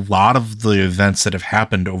from a lot of the events that have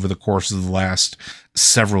happened over the course of the last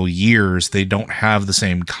several years. They don't have the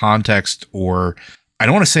same context, or I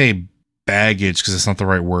don't want to say baggage because it's not the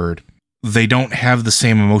right word. They don't have the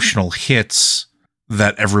same emotional hits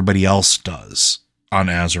that everybody else does on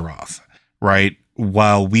Azeroth, right?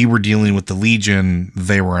 While we were dealing with the Legion,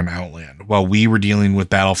 they were in Outland. While we were dealing with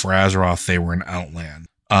Battle for Azeroth, they were in Outland.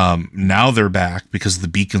 Now they're back because the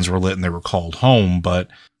beacons were lit and they were called home, but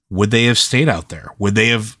would they have stayed out there? Would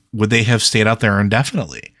they have stayed out there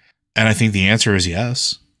indefinitely? And I think the answer is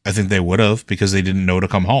yes. I think they would have, because they didn't know to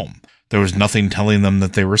come home. There was nothing telling them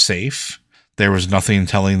that they were safe. There was nothing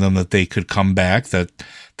telling them that they could come back, that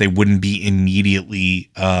they wouldn't be immediately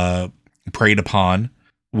preyed upon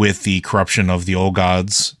with the corruption of the old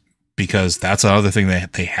gods, because that's another thing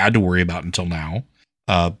that they had to worry about until now.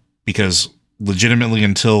 Because legitimately,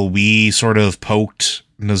 until we sort of poked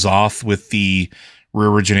N'Zoth with the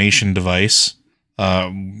reorigination device,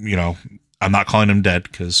 I'm not calling him dead,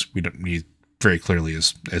 because he very clearly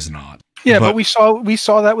is not. Yeah, but we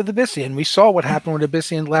saw that with Abyssian. We saw what happened when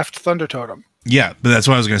Abyssian left Thunder Totem. Yeah, but that's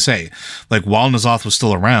what I was going to say. Like, while N'Zoth was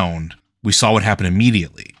still around, we saw what happened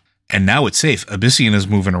immediately. And now it's safe. Obsidian is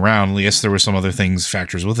moving around. Yes, there were some other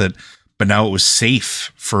factors with it, but now it was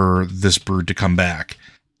safe for this brood to come back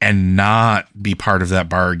and not be part of that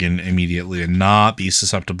bargain immediately and not be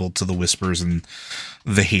susceptible to the whispers and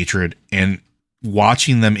the hatred. And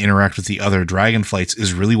watching them interact with the other dragonflights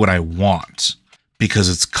is really what I want, because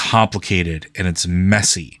it's complicated and it's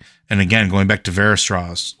messy. And again, going back to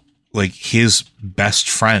Veristros, like his best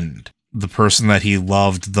friend, the person that he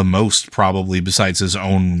loved the most probably besides his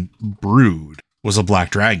own brood, was a black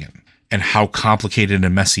dragon, and how complicated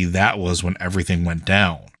and messy that was when everything went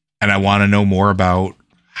down. And I want to know more about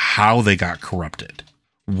how they got corrupted.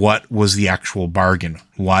 What was the actual bargain?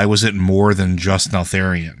 Why was it more than just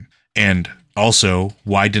Neltharion? And also,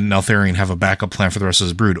 why didn't Neltharion have a backup plan for the rest of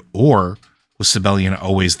his brood? Or was Sibelian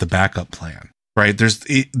always the backup plan? Right?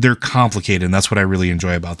 They're complicated, and that's what I really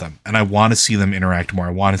enjoy about them. And I want to see them interact more.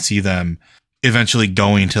 I want to see them eventually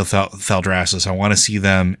going to Thaldraszus. I want to see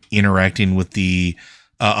them interacting with the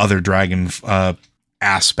other dragon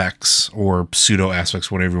aspects or pseudo aspects,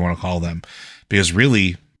 whatever you want to call them. Because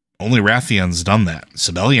really, only Rathion's done that.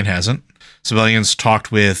 Sibelian hasn't. Sibelian's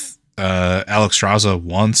talked with Alexstrasza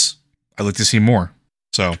once. I'd like to see more.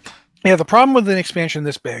 So, yeah, the problem with an expansion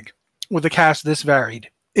this big, with the cast this varied,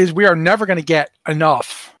 is we are never going to get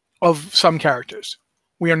enough of some characters.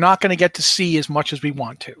 We are not going to get to see as much as we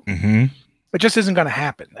want to. Mm-hmm. It just isn't going to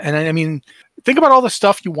happen. And I mean, think about all the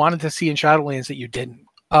stuff you wanted to see in Shadowlands that you didn't.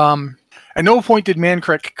 At no point did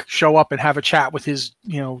Mankrik show up and have a chat with his,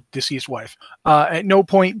 deceased wife. At no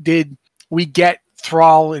point did we get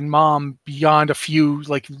Thrall and Mom beyond a few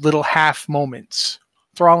like little half moments.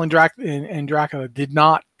 Thrall and Dracula did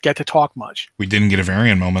not get to talk much. We didn't get a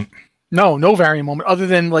Varian moment. No Varian moment, other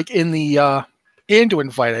than like in the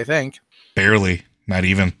Anduin fight, I think. Barely. Not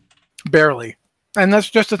even. Barely. And that's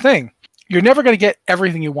just the thing. You're never going to get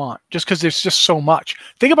everything you want just because there's just so much.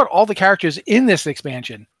 Think about all the characters in this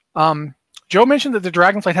expansion. Joe mentioned that the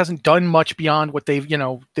Dragonflight hasn't done much beyond what they've,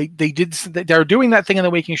 they're doing that thing in the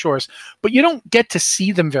Waking Shores, but you don't get to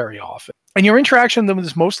see them very often. And your interaction with them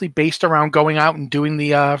is mostly based around going out and doing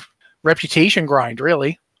the reputation grind,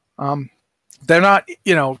 really. They're not,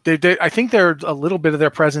 I think they're a little bit of their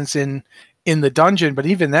presence in the dungeon, but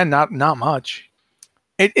even then, not much.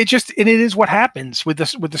 It is what happens with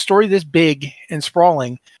the story this big and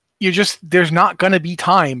sprawling. There's not going to be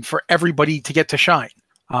time for everybody to get to shine.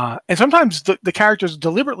 And sometimes the characters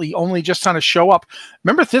deliberately only just kind of show up.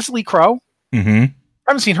 Remember Thistly Crow? Mm-hmm. I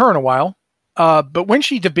haven't seen her in a while. But when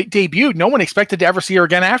she debuted, no one expected to ever see her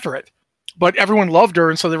again after it. But everyone loved her,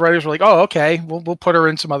 and so the writers were like, "Oh, okay, we'll put her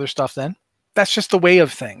in some other stuff then." That's just the way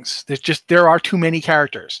of things. There are too many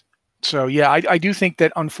characters. So yeah, I do think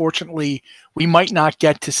that unfortunately we might not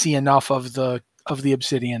get to see enough of the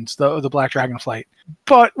Obsidians, the Black Dragonflight.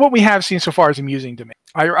 But what we have seen so far is amusing to me.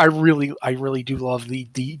 I really do love the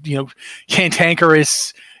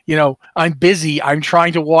cantankerous. I'm busy. I'm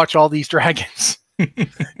trying to watch all these dragons. Do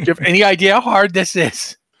you have any idea how hard this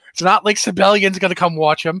is? It's not like Sibelian's going to come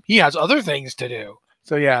watch him. He has other things to do.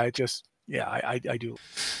 So yeah, I do.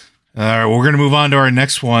 All right, we're going to move on to our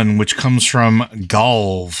next one, which comes from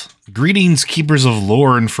Galv. Greetings, keepers of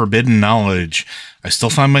lore and forbidden knowledge. I still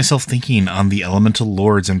find myself thinking on the elemental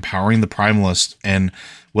lords empowering the primalists and,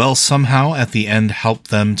 well, somehow at the end help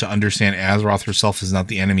them to understand Azeroth herself is not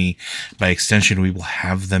the enemy. By extension, we will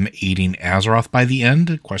have them aiding Azeroth by the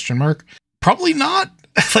end? ? Probably not.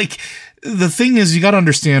 Like, the thing is, you got to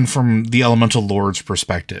understand from the elemental lord's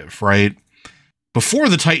perspective, right? Before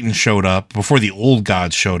the Titans showed up, before the old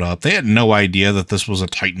gods showed up, they had no idea that this was a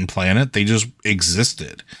Titan planet. They just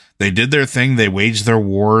existed. They did their thing. They waged their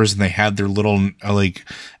wars, and they had their little,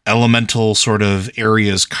 elemental sort of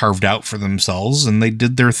areas carved out for themselves, and they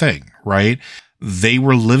did their thing, right? They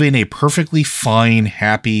were living a perfectly fine,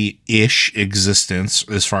 happy-ish existence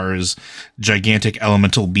as far as gigantic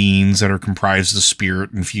elemental beings that are comprised of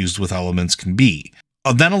spirit infused with elements can be.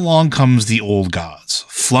 Then along comes the old gods,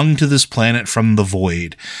 flung to this planet from the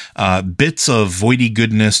void. Bits of voidy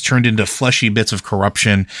goodness turned into fleshy bits of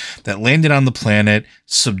corruption that landed on the planet,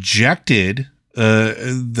 subjected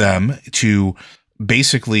them to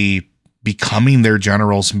basically becoming their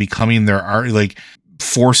generals and becoming their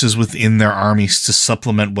forces within their armies to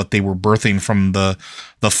supplement what they were birthing from the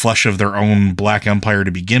flesh of their own Black Empire to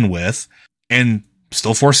begin with, and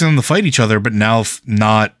still forcing them to fight each other, but now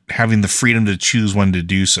not having the freedom to choose when to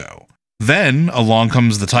do so. Then along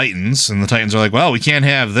comes the Titans, and the Titans are like, well, we can't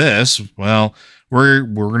have this. Well, we're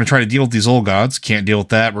going to try to deal with these old gods. Can't deal with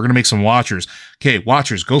that. We're going to make some Watchers. Okay,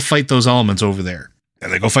 Watchers, go fight those elements over there.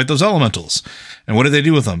 And they go fight those elementals. And what do they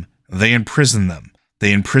do with them? They imprison them.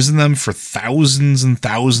 They imprison them for thousands and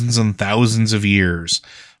thousands and thousands of years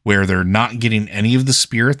where they're not getting any of the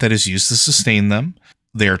spirit that is used to sustain them.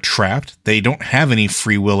 They are trapped. They don't have any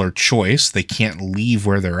free will or choice. They can't leave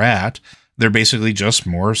where they're at. They're basically just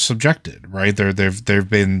more subjected, right? They've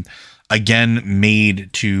been again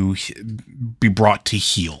made to be brought to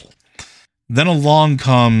heel. Then along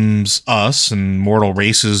comes us, and mortal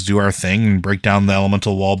races do our thing and break down the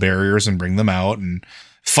elemental wall barriers and bring them out and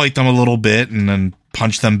fight them a little bit and then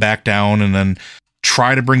punch them back down and then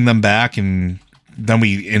try to bring them back. And then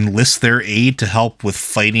we enlist their aid to help with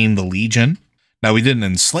fighting the Legion. Now, we didn't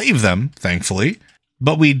enslave them, thankfully,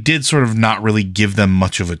 but we did sort of not really give them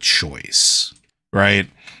much of a choice, right?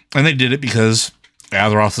 And they did it because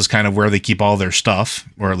Azeroth is kind of where they keep all their stuff,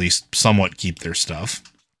 or at least somewhat keep their stuff.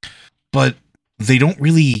 But they don't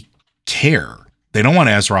really care. They don't want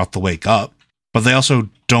Azeroth to wake up, but they also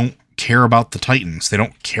don't care about the Titans. They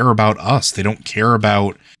don't care about us. They don't care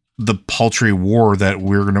about the paltry war that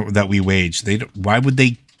we wage. Why would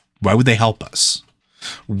they help us?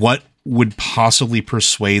 What would possibly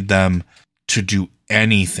persuade them to do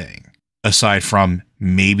anything aside from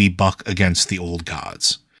maybe buck against the old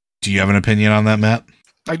gods? Do you have an opinion on that, Matt?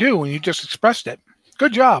 I do, and you just expressed it.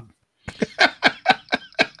 Good job.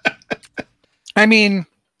 I mean,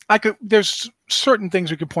 there's certain things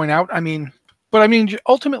we could point out. But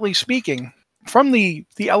ultimately speaking, from the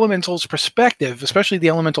elementals' perspective, especially the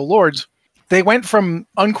elemental lords, they went from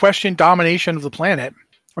unquestioned domination of the planet.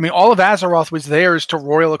 All of Azeroth was theirs to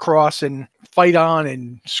roil across and fight on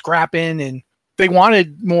and scrap in, and they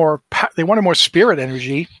wanted more. They wanted more spirit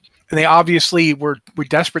energy, and they obviously were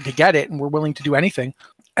desperate to get it and were willing to do anything.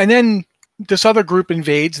 And then this other group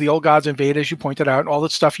invades. The old gods invade, as you pointed out. All the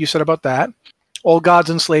stuff you said about that. Old gods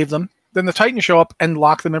enslave them. Then the Titans show up and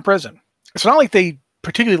lock them in prison. It's not like they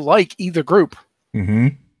particularly like either group. Mm-hmm.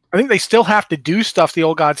 I think they still have to do stuff the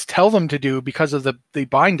old gods tell them to do because of the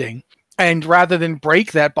binding. And rather than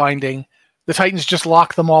break that binding, the Titans just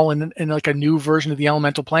lock them all in like a new version of the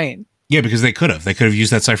elemental plane. Yeah, because they could have. They could have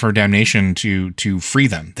used that Cipher of Damnation to free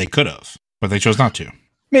them. They could have, but they chose not to.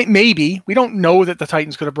 Maybe. We don't know that the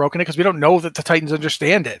Titans could have broken it because we don't know that the Titans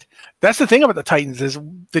understand it. That's the thing about the Titans is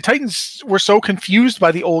the Titans were so confused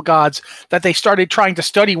by the old gods that they started trying to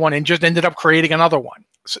study one and just ended up creating another one.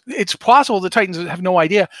 So it's possible the Titans have no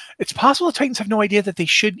idea. It's possible the Titans have no idea that they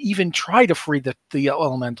should even try to free the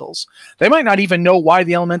elementals. They might not even know why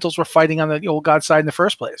the elementals were fighting on the old god side in the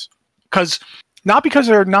first place. Not because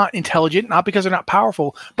they're not intelligent, not because they're not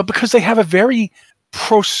powerful, but because they have a very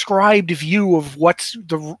proscribed view of what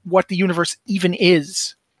the universe even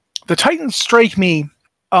is. The Titans strike me,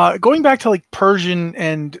 going back to like Persian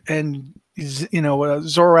and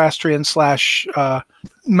Zoroastrian /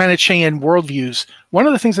 Manichaean worldviews. One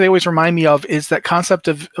of the things they always remind me of is that concept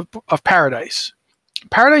of paradise.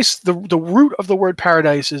 Paradise, the root of the word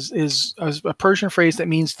paradise is a Persian phrase that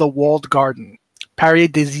means the walled garden,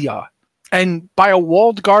 paradisia. And by a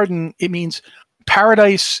walled garden, it means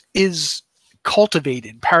paradise is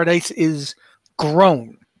cultivated. Paradise is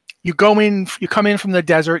grown. You come in from the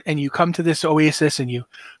desert and you come to this oasis and you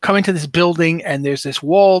come into this building and there's this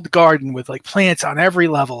walled garden with like plants on every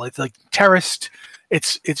level. It's like terraced.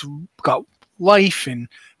 It's got life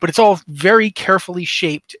but it's all very carefully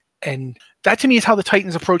shaped. And that to me is how the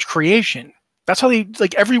Titans approach creation. That's how they,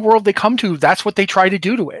 like every world they come to, that's what they try to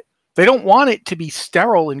do to it. They don't want it to be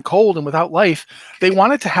sterile and cold and without life. They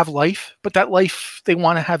want it to have life, but that life, they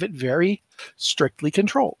want to have it very strictly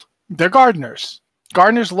controlled. They're gardeners.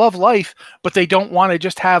 Gardeners love life, but they don't want to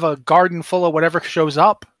just have a garden full of whatever shows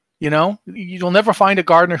up. You'll never find a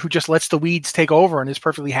gardener who just lets the weeds take over and is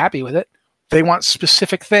perfectly happy with it. They want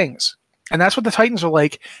specific things. And that's what the Titans are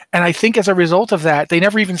like. And I think as a result of that, they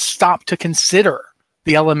never even stop to consider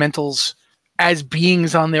the elementals as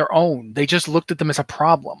beings on their own. They just looked at them as a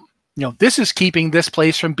problem. This is keeping this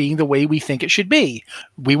place from being the way we think it should be.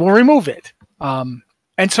 We will remove it.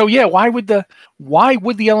 And so, yeah, why would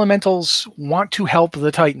the elementals want to help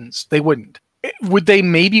the Titans? They wouldn't. Would they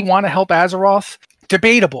maybe want to help Azeroth?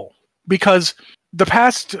 Debatable, because the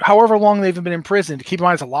past however long they've been imprisoned, keep in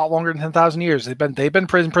mind it's a lot longer than 10,000 years. They've been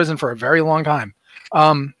prison for a very long time.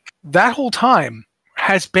 That whole time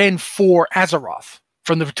has been for Azeroth.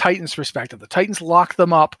 From the Titans' perspective, the Titans lock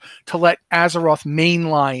them up to let Azeroth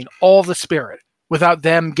mainline all the spirit without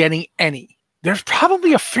them getting any. There's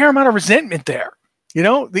probably a fair amount of resentment there.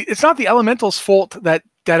 It's not the elementals' fault that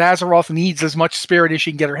Azeroth needs as much spirit as she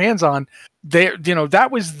can get her hands on. That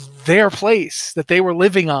was their place that they were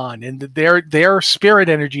living on, and their spirit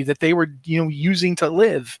energy that they were using to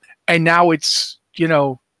live. And now it's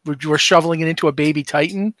we're shoveling it into a baby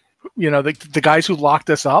Titan. The guys who locked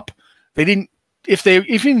us up, they didn't if they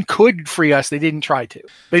even could free us, they didn't try to.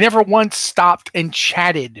 They never once stopped and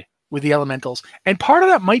chatted with the elementals. And part of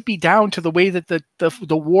that might be down to the way that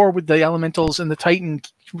the war with the elementals and the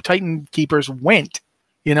Titan keepers went,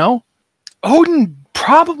 you know? Odin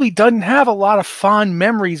probably doesn't have a lot of fond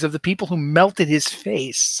memories of the people who melted his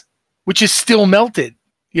face, which is still melted,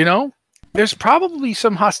 you know? There's probably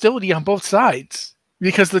some hostility on both sides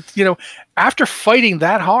because after fighting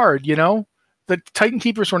that hard, you know, the Titan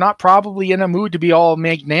Keepers were not probably in a mood to be all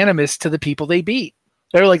magnanimous to the people they beat.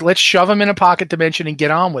 They're like, let's shove them in a pocket dimension and get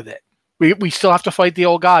on with it. We still have to fight the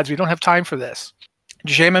old gods. We don't have time for this.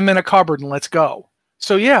 Jam them in a cupboard and let's go.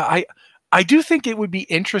 So yeah, I do think it would be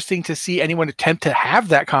interesting to see anyone attempt to have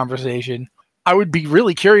that conversation. I would be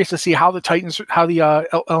really curious to see how the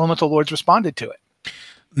Elemental Lords responded to it.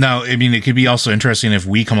 Now, I mean, it could be also interesting if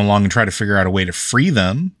we come along and try to figure out a way to free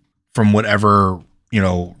them from whatever, you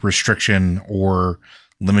know, restriction or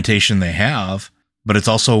limitation they have. But it's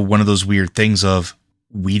also one of those weird things of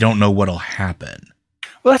we don't know what'll happen.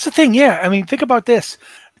 Well, that's the thing. Yeah. I mean, think about this.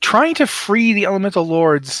 Trying to free the Elemental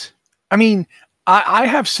Lords. I mean, I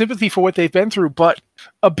have sympathy for what they've been through, but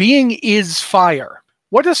a being is fire.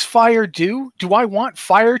 What does fire do? Do I want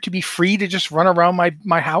fire to be free to just run around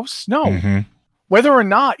my house? No. Mm-hmm. Whether or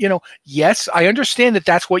not, you know, yes, I understand that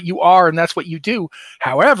that's what you are and that's what you do.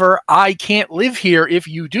 However, I can't live here if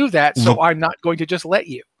you do that, so I'm not going to just let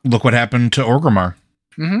you. Look what happened to Orgrimmar.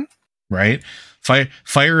 Mm-hmm. Right?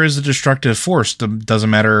 Fire is a destructive force. Doesn't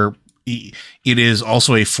matter. It is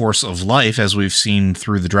also a force of life, as we've seen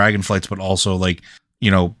through the dragonflights, but also, like,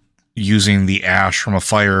 you know, using the ash from a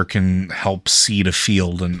fire can help seed a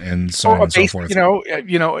field and so on and so forth.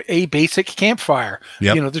 You know, a basic campfire.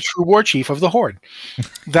 Yep. You know, the true war chief of the Horde.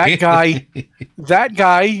 That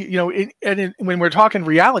guy, you know, when we're talking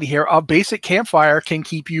reality here, a basic campfire can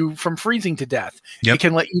keep you from freezing to death. Yep. It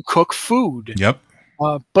can let you cook food. Yep.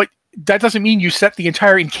 But that doesn't mean you set the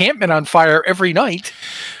entire encampment on fire every night.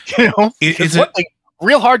 You know, it's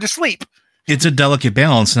real hard to sleep. It's a delicate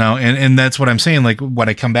balance now, and that's what I'm saying. Like, when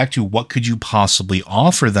I come back to what could you possibly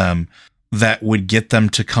offer them that would get them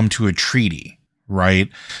to come to a treaty, right?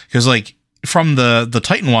 Because, like, from the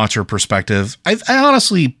Titan Watcher perspective, I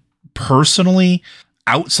honestly, personally,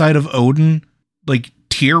 outside of Odin, like,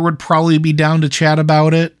 Tyr would probably be down to chat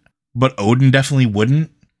about it, but Odin definitely wouldn't.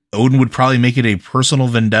 Odin would probably make it a personal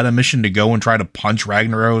vendetta mission to go and try to punch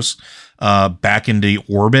Ragnaros back into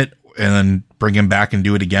orbit and then bring him back and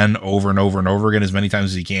do it again over and over and over again as many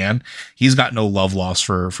times as he can. He's got no love lost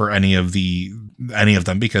for any of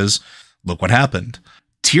them, because look what happened.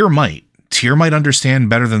 Tyr might understand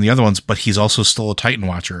better than the other ones, but he's also still a Titan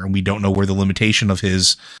Watcher, and we don't know where the limitation of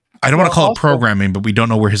his, I don't want to call it programming, but we don't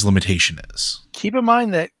know where his limitation is. Keep in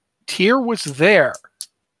mind that Tyr was there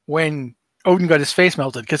when Odin got his face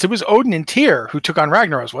melted, because it was Odin and Tyr who took on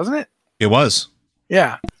Ragnaros, wasn't it? It was.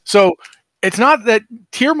 Yeah. So it's not that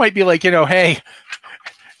Tyr might be like, you know, hey,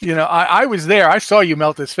 you know, I was there. I saw you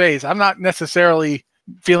melt his face. I'm not necessarily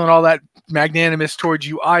feeling all that magnanimous towards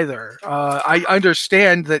you either. I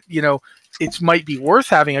understand that, you know, it might be worth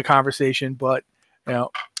having a conversation, but, you know,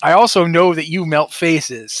 I also know that you melt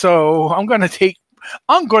faces. So I'm going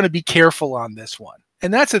to be careful on this one.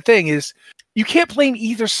 And that's the thing, is you can't blame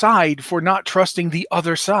either side for not trusting the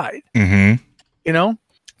other side. Mm-hmm. You know,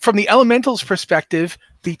 from the Elementals' perspective,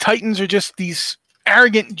 the Titans are just these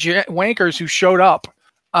arrogant wankers who showed up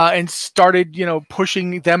and started, you know,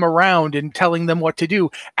 pushing them around and telling them what to do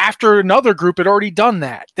after another group had already done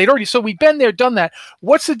that. So we've been there, done that.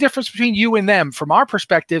 What's the difference between you and them? From our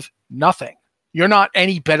perspective, nothing. You're not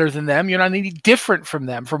any better than them. You're not any different from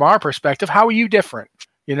them. From our perspective, how are you different?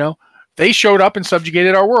 You know, they showed up and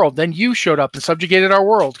subjugated our world. Then you showed up and subjugated our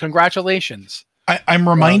world. Congratulations. I'm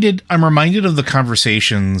reminded of the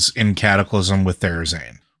conversations in Cataclysm with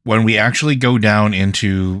Therazane, when we actually go down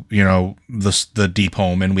into, you know, the deep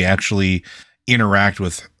home and we actually interact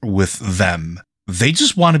with them. They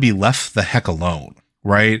just want to be left the heck alone,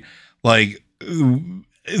 right? Like,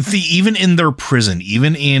 even in their prison,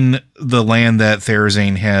 even in the land that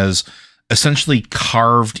Therazane has essentially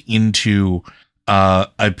carved into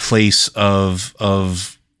a place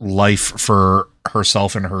of life for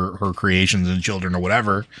herself and her creations and children or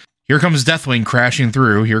whatever. Here comes Deathwing crashing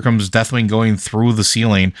through. Here comes Deathwing going through the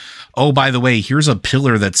ceiling. Oh, by the way, here's a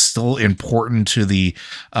pillar that's still important to the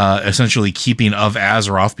essentially keeping of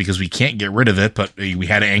Azeroth, because we can't get rid of it, but we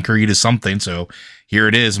had to anchor you to something. So here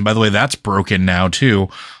it is. And by the way, that's broken now too.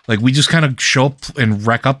 Like, we just kind of show up and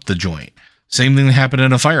wreck up the joint. Same thing that happened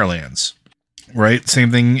in a Firelands, right? Same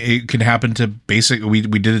thing. It could happen to we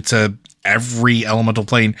did it to every elemental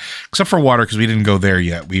plane except for water, because we didn't go there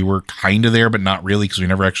yet. We were kind of there, but not really, because we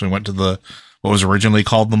never actually went to the what was originally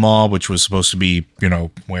called the Maw, which was supposed to be,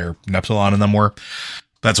 where Neptulon and them were.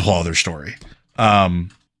 That's a whole other story.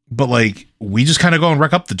 But like, we just kind of go and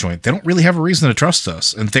wreck up the joint. They don't really have a reason to trust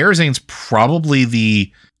us. And Therazane's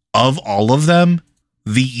probably of all of them,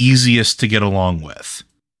 the easiest to get along with,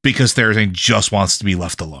 because Therazane just wants to be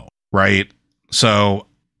left alone, right? So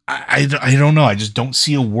I don't know. I just don't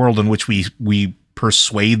see a world in which we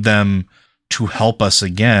persuade them to help us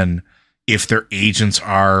again if their agents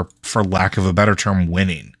are, for lack of a better term,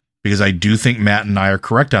 winning. Because I do think Matt and I are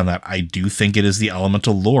correct on that. I do think it is the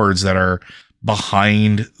elemental lords that are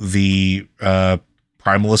behind the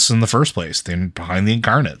primalists in the first place, then behind the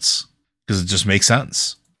incarnates, because it just makes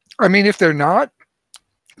sense. I mean, if they're not,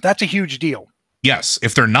 that's a huge deal. Yes,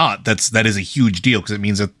 if they're not, that is a huge deal, because it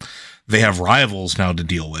means that they have rivals now to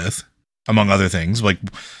deal with, among other things. Like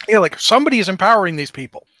somebody is empowering these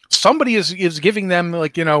people. Somebody is giving them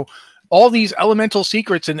all these elemental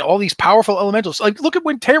secrets and all these powerful elementals. Like, look at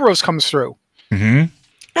when Teros comes through. Mm-hmm.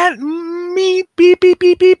 That me beep beep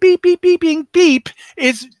beep beep beep beep beeping beep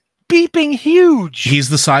is beeping huge. He's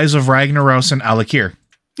the size of Ragnaros and Alakir.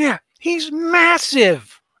 Yeah, he's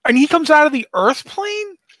massive. And he comes out of the Earth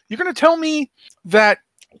plane? You're going to tell me that,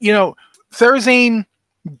 Therazane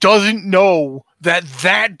doesn't know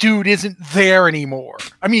that dude isn't there anymore.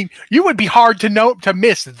 I mean, you would be hard to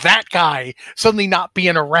miss that guy suddenly not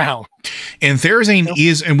being around. And Therazane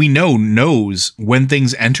is, and we knows when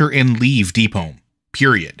things enter and leave Deep Home.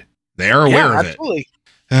 Period. They are aware of absolutely.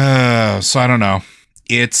 It. So I don't know.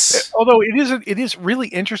 Although it is really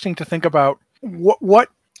interesting to think about what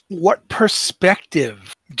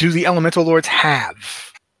perspective do the elemental lords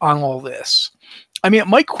have on all this? I mean, it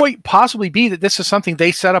might quite possibly be that this is something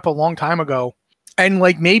they set up a long time ago and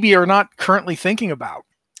maybe are not currently thinking about.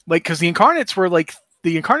 Because the incarnates were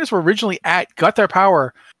originally got their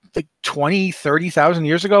power 20, 30,000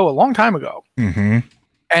 years ago, a long time ago. Mm-hmm.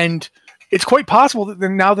 And it's quite possible that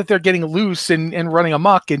now that they're getting loose and running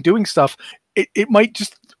amok and doing stuff, it might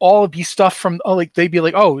just all be stuff from, they'd be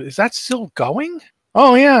like, oh, is that still going?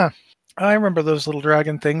 Oh, yeah. I remember those little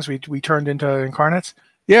dragon things we turned into incarnates.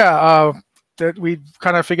 Yeah, that we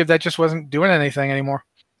kind of figured that just wasn't doing anything anymore.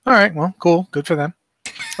 All right, well, cool. Good for them.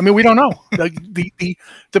 I mean, we don't know.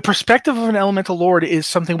 The perspective of an elemental lord is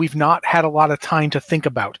something we've not had a lot of time to think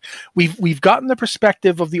about. We've gotten the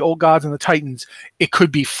perspective of the old gods and the titans. It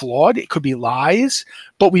could be flawed, it could be lies,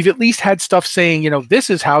 but we've at least had stuff saying, this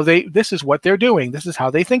is what they're doing. This is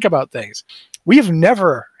how they think about things. We have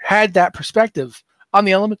never had that perspective on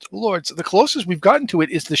the elemental lords. The closest we've gotten to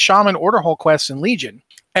it is the Shaman Order Hall quests in Legion.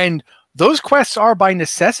 And those quests are by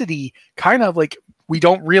necessity kind of like, we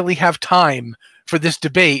don't really have time for this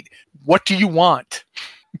debate. What do you want?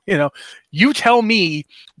 You tell me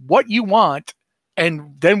what you want,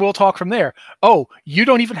 and then we'll talk from there. Oh, you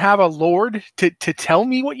don't even have a lord to tell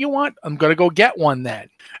me what you want? I'm going to go get one then.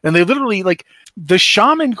 And they literally, the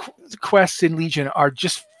shaman quests in Legion are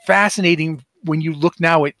just fascinating when you look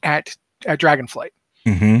now at Dragonflight.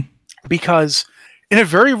 Mm-hmm. Because in a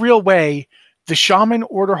very real way, the Shaman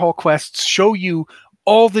Order Hall quests show you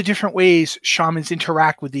all the different ways shamans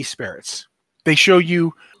interact with these spirits. They show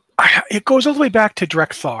you, it goes all the way back to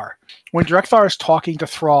Drekthar. When Drekthar is talking to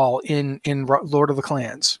Thrall in Lord of the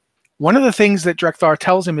Clans, one of the things that Drekthar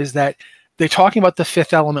tells him is that they're talking about the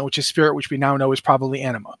fifth element, which is spirit, which we now know is probably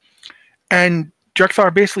anima. And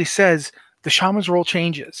Drekthar basically says the shaman's role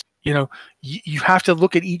changes. You have to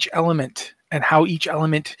look at each element and how each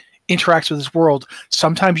element interacts with this world.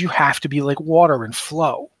 Sometimes you have to be like water and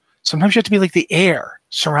flow. Sometimes you have to be like the air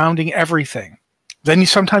surrounding everything. Then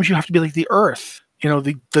sometimes you have to be like the earth,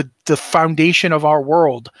 the foundation of our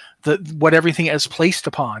world, what everything is placed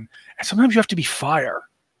upon. And sometimes you have to be fire,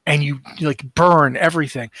 and you burn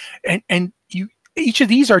everything. And each of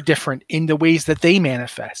these are different in the ways that they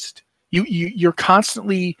manifest. You're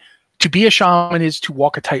constantly, to be a shaman is to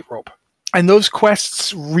walk a tightrope. And those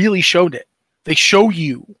quests really showed it. They show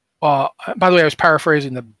you, by the way, I was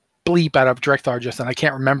paraphrasing the bleep out of Drekthar just then. I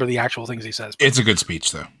can't remember the actual things he says. It's a good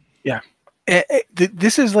speech, though. Yeah.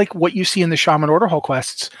 This is like what you see in the Shaman Order Hall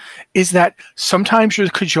quests, is that sometimes you're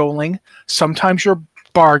cajoling, sometimes you're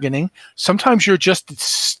bargaining, sometimes you're just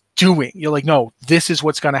stewing. You're like, no, this is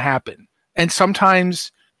what's going to happen. And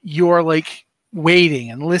sometimes you're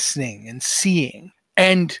waiting and listening and seeing.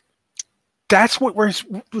 And that's what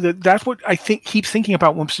I keep thinking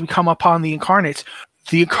about once we come upon the incarnates.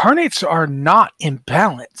 The incarnates are not in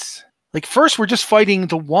balance. First, we're just fighting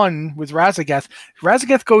the one with Razageth.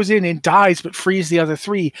 Razageth goes in and dies, but frees the other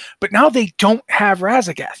three. But now they don't have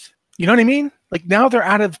Razageth. You know what I mean? Now they're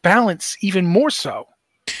out of balance even more so.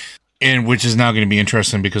 And which is now going to be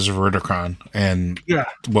interesting because of Ridicron and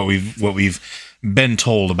what we've been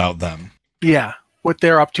told about them. Yeah, what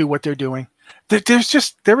they're up to, what they're doing. There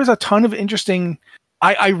is a ton of interesting.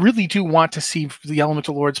 I really do want to see the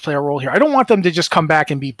Elemental Lords play a role here. I don't want them to just come back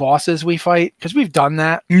and be bosses we fight, because we've done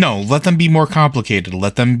that. No, let them be more complicated.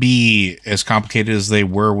 Let them be as complicated as they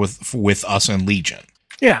were with us and Legion.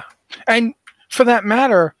 Yeah, and for that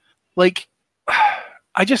matter, like,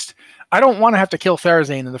 I don't want to have to kill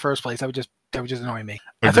Therazane in the first place. That would just annoy me.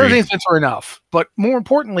 Therazane's been through enough. But more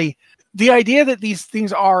importantly, the idea that these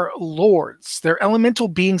things are lords, they're elemental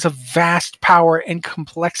beings of vast power and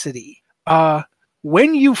complexity.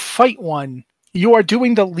 When you fight one, you are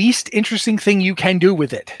doing the least interesting thing you can do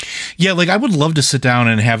with it. Yeah, like I would love to sit down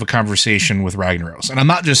and have a conversation with Ragnaros. And I'm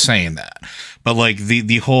not just saying that, but like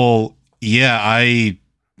the whole, I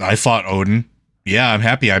fought Odin. Yeah, I'm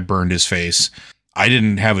happy I burned his face. I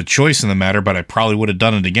didn't have a choice in the matter, but I probably would have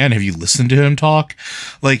done it again. Have you listened to him talk?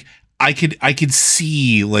 Like I could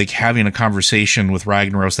see like having a conversation with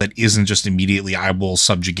Ragnaros that isn't just immediately I will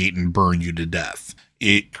subjugate and burn you to death.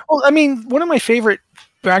 Well, I mean, one of my favorite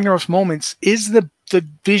Ragnaros moments is the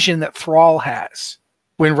vision that Thrall has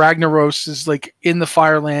when Ragnaros is like in the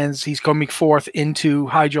Firelands. He's coming forth into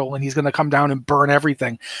Hyjal and he's going to come down and burn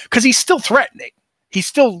everything because he's still threatening. He's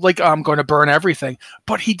still like, I'm going to burn everything,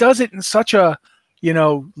 but he does it in such a,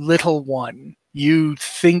 little one. You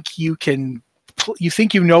think you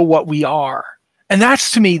know what we are. And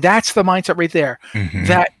that's, to me, that's the mindset right there. Mm-hmm.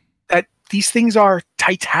 That these things are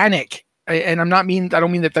titanic. And I don't mean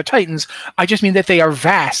that they're titans. I just mean that they are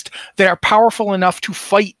vast. They are powerful enough to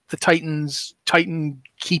fight the Titan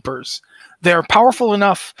keepers. They're powerful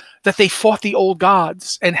enough that they fought the old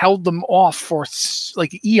gods and held them off for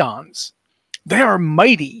like eons. They are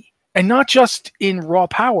mighty, and not just in raw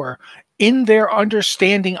power, in their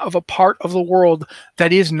understanding of a part of the world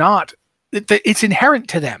that is not, it's inherent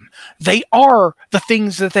to them. They are the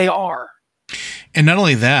things that they are. And not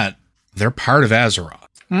only that, they're part of Azeroth.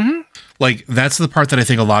 Mm-hmm. Like, that's the part that I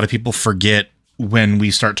think a lot of people forget when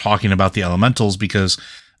we start talking about the elementals, because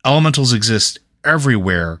elementals exist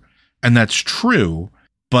everywhere, and that's true,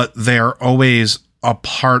 but they're always a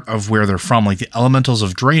part of where they're from. Like, the elementals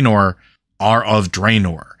of Draenor are of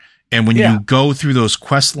Draenor. And when you go through those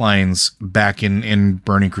quest lines back in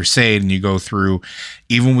Burning Crusade, and you go through,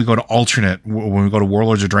 even when we go to Alternate, when we go to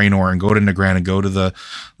Warlords of Draenor and go to Nagrand and go to the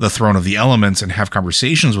Throne of the Elements and have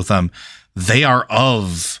conversations with them, they are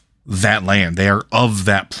of that land. They are of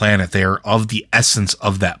that planet. They are of the essence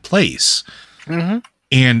of that place. Mm-hmm.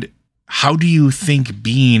 And how do you think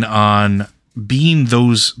being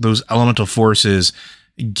those elemental forces,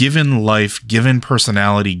 given life, given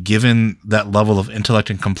personality, given that level of intellect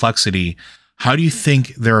and complexity, how do you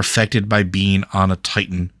think they're affected by being on a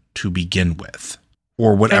Titan to begin with?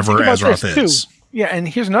 Or whatever Azeroth is. Yeah, and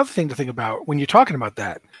here's another thing to think about when you're talking about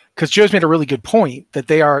that, because Joe's made a really good point that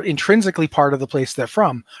they are intrinsically part of the place they're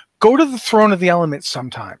from. Go to the Throne of the Elements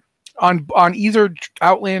sometime on either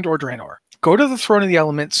Outland or Draenor. Go to the Throne of the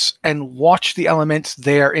Elements and watch the elements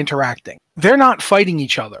there interacting. They're not fighting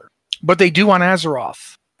each other, but they do on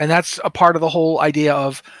Azeroth. And that's a part of the whole idea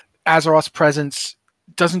of Azeroth's presence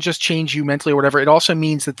doesn't just change you mentally or whatever. It also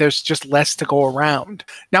means that there's just less to go around.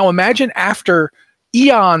 Now imagine after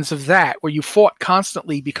eons of that, where you fought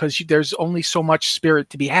constantly because there's only so much spirit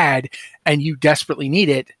to be had and you desperately need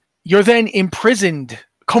it, you're then imprisoned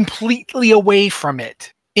completely away from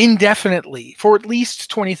it indefinitely for at least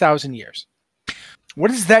 20,000 years.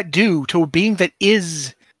 What does that do to a being that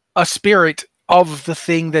is a spirit of the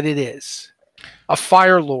thing that it is? A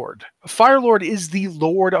Fire Lord. A Fire Lord is the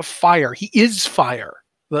Lord of Fire. He is fire.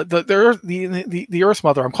 The Earth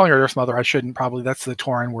Mother, I'm calling her Earth Mother, I shouldn't probably, that's the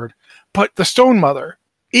Tauren word. But the Stone Mother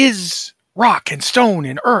is rock and stone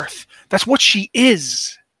and earth. That's what she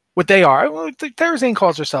is. What they are. Therazane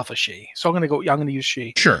calls herself a she, so I'm going to use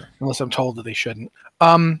she. Sure. Unless I'm told that they shouldn't.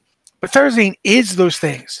 But Therazane is those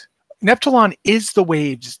things. Neptulon is the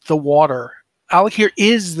waves, the water. Alakir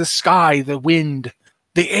is the sky, the wind,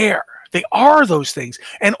 the air. They are those things.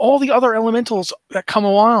 And all the other elementals that come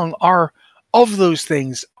along are of those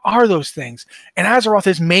things, are those things. And Azeroth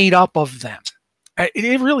is made up of them.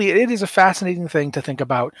 It is a fascinating thing to think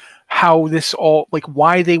about how this all, like,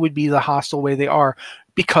 why they would be the hostile way they are,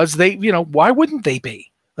 because they, why wouldn't they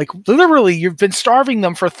be? Like, literally, you've been starving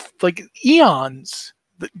them for like eons.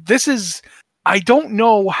 This is, I don't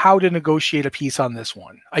know how to negotiate a peace on this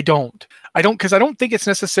one. I don't, because I don't think it's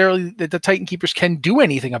necessarily that the Titan Keepers can do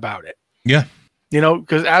anything about it. Yeah.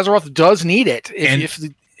 Because Azeroth does need it. If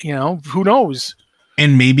who knows?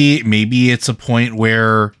 And maybe it's a point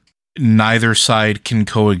where neither side can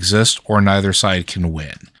coexist or neither side can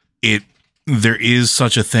win. there is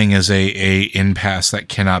such a thing as a impasse that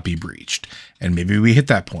cannot be breached. And maybe we hit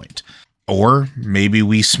that point. Or maybe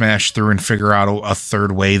we smash through and figure out a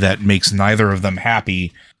third way that makes neither of them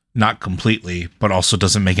happy, not completely, but also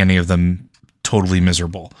doesn't make any of them totally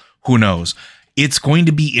miserable. Who knows? It's going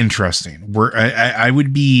to be interesting. I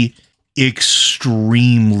would be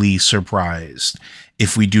extremely surprised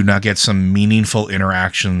if we do not get some meaningful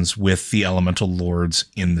interactions with the elemental lords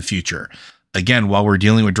in the future. Again, while we're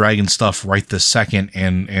dealing with dragon stuff right this second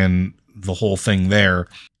and the whole thing there,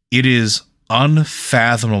 it is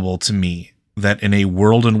unfathomable to me that in a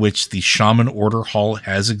world in which the Shaman Order Hall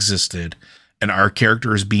has existed and our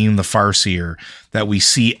characters being the Farseer, that we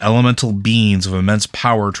see elemental beings of immense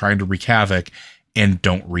power trying to wreak havoc and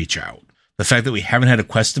don't reach out. The fact that we haven't had a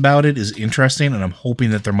quest about it is interesting, and I'm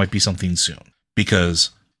hoping that there might be something soon,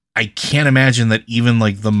 because I can't imagine that even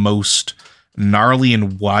like the most gnarly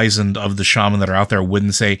and wizened of the shaman that are out there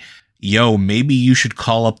wouldn't say, yo, maybe you should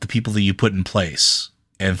call up the people that you put in place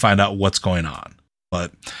and find out what's going on.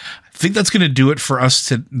 But I think that's going to do it for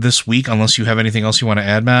us this week, unless you have anything else you want to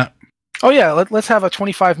add, Matt. Oh yeah, let's have a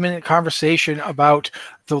 25-minute conversation about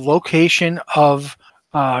the location of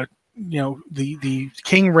the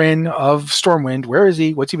King Rin of Stormwind. Where is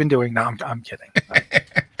he? What's he been doing? No, I'm kidding.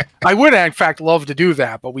 I would, in fact, love to do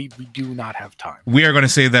that, but we do not have time. We are going to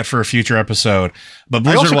save that for a future episode. But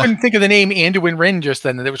Blizzard I also couldn't think of the name Anduin Rin just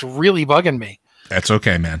then. That was really bugging me. That's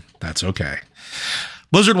okay, man. That's okay.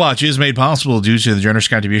 Blizzard Watch is made possible due to the generous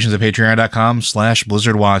contributions at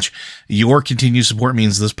patreon.com/BlizzardWatch. Your continued support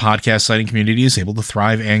means this podcast site and community is able to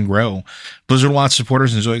thrive and grow. Blizzard Watch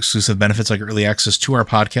supporters enjoy exclusive benefits like early access to our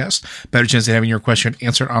podcast, better chance of having your question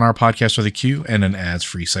answered on our podcast or the queue, and an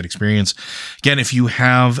ads-free site experience. Again, if you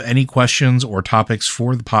have any questions or topics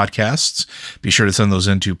for the podcasts, be sure to send those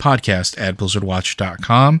in to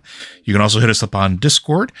podcast@blizzardwatch.com. You can also hit us up on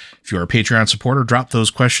Discord. If you're a Patreon supporter, drop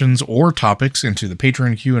those questions or topics into the Patreon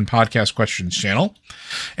queue and podcast questions channel.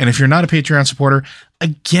 And if you're not a Patreon supporter,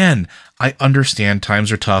 again, I understand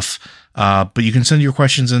times are tough, but you can send your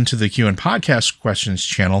questions into the queue and podcast questions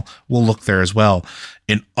channel. We'll look there as well.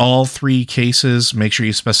 In all three cases, make sure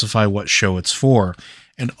you specify what show it's for.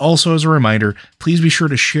 And also, as a reminder, please be sure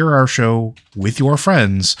to share our show with your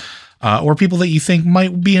friends or people that you think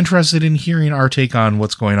might be interested in hearing our take on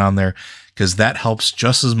what's going on there, because that helps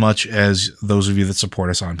just as much as those of you that support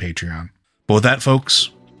us on Patreon. But with that, folks,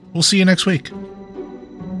 we'll see you next week.